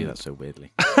 Why did I do that so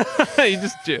weirdly?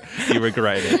 You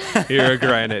regret it. You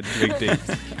regret it, big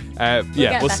deeds.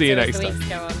 Get We'll see you better as next the time. weeks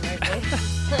go on, won't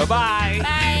we? Bye-bye.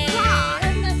 Bye.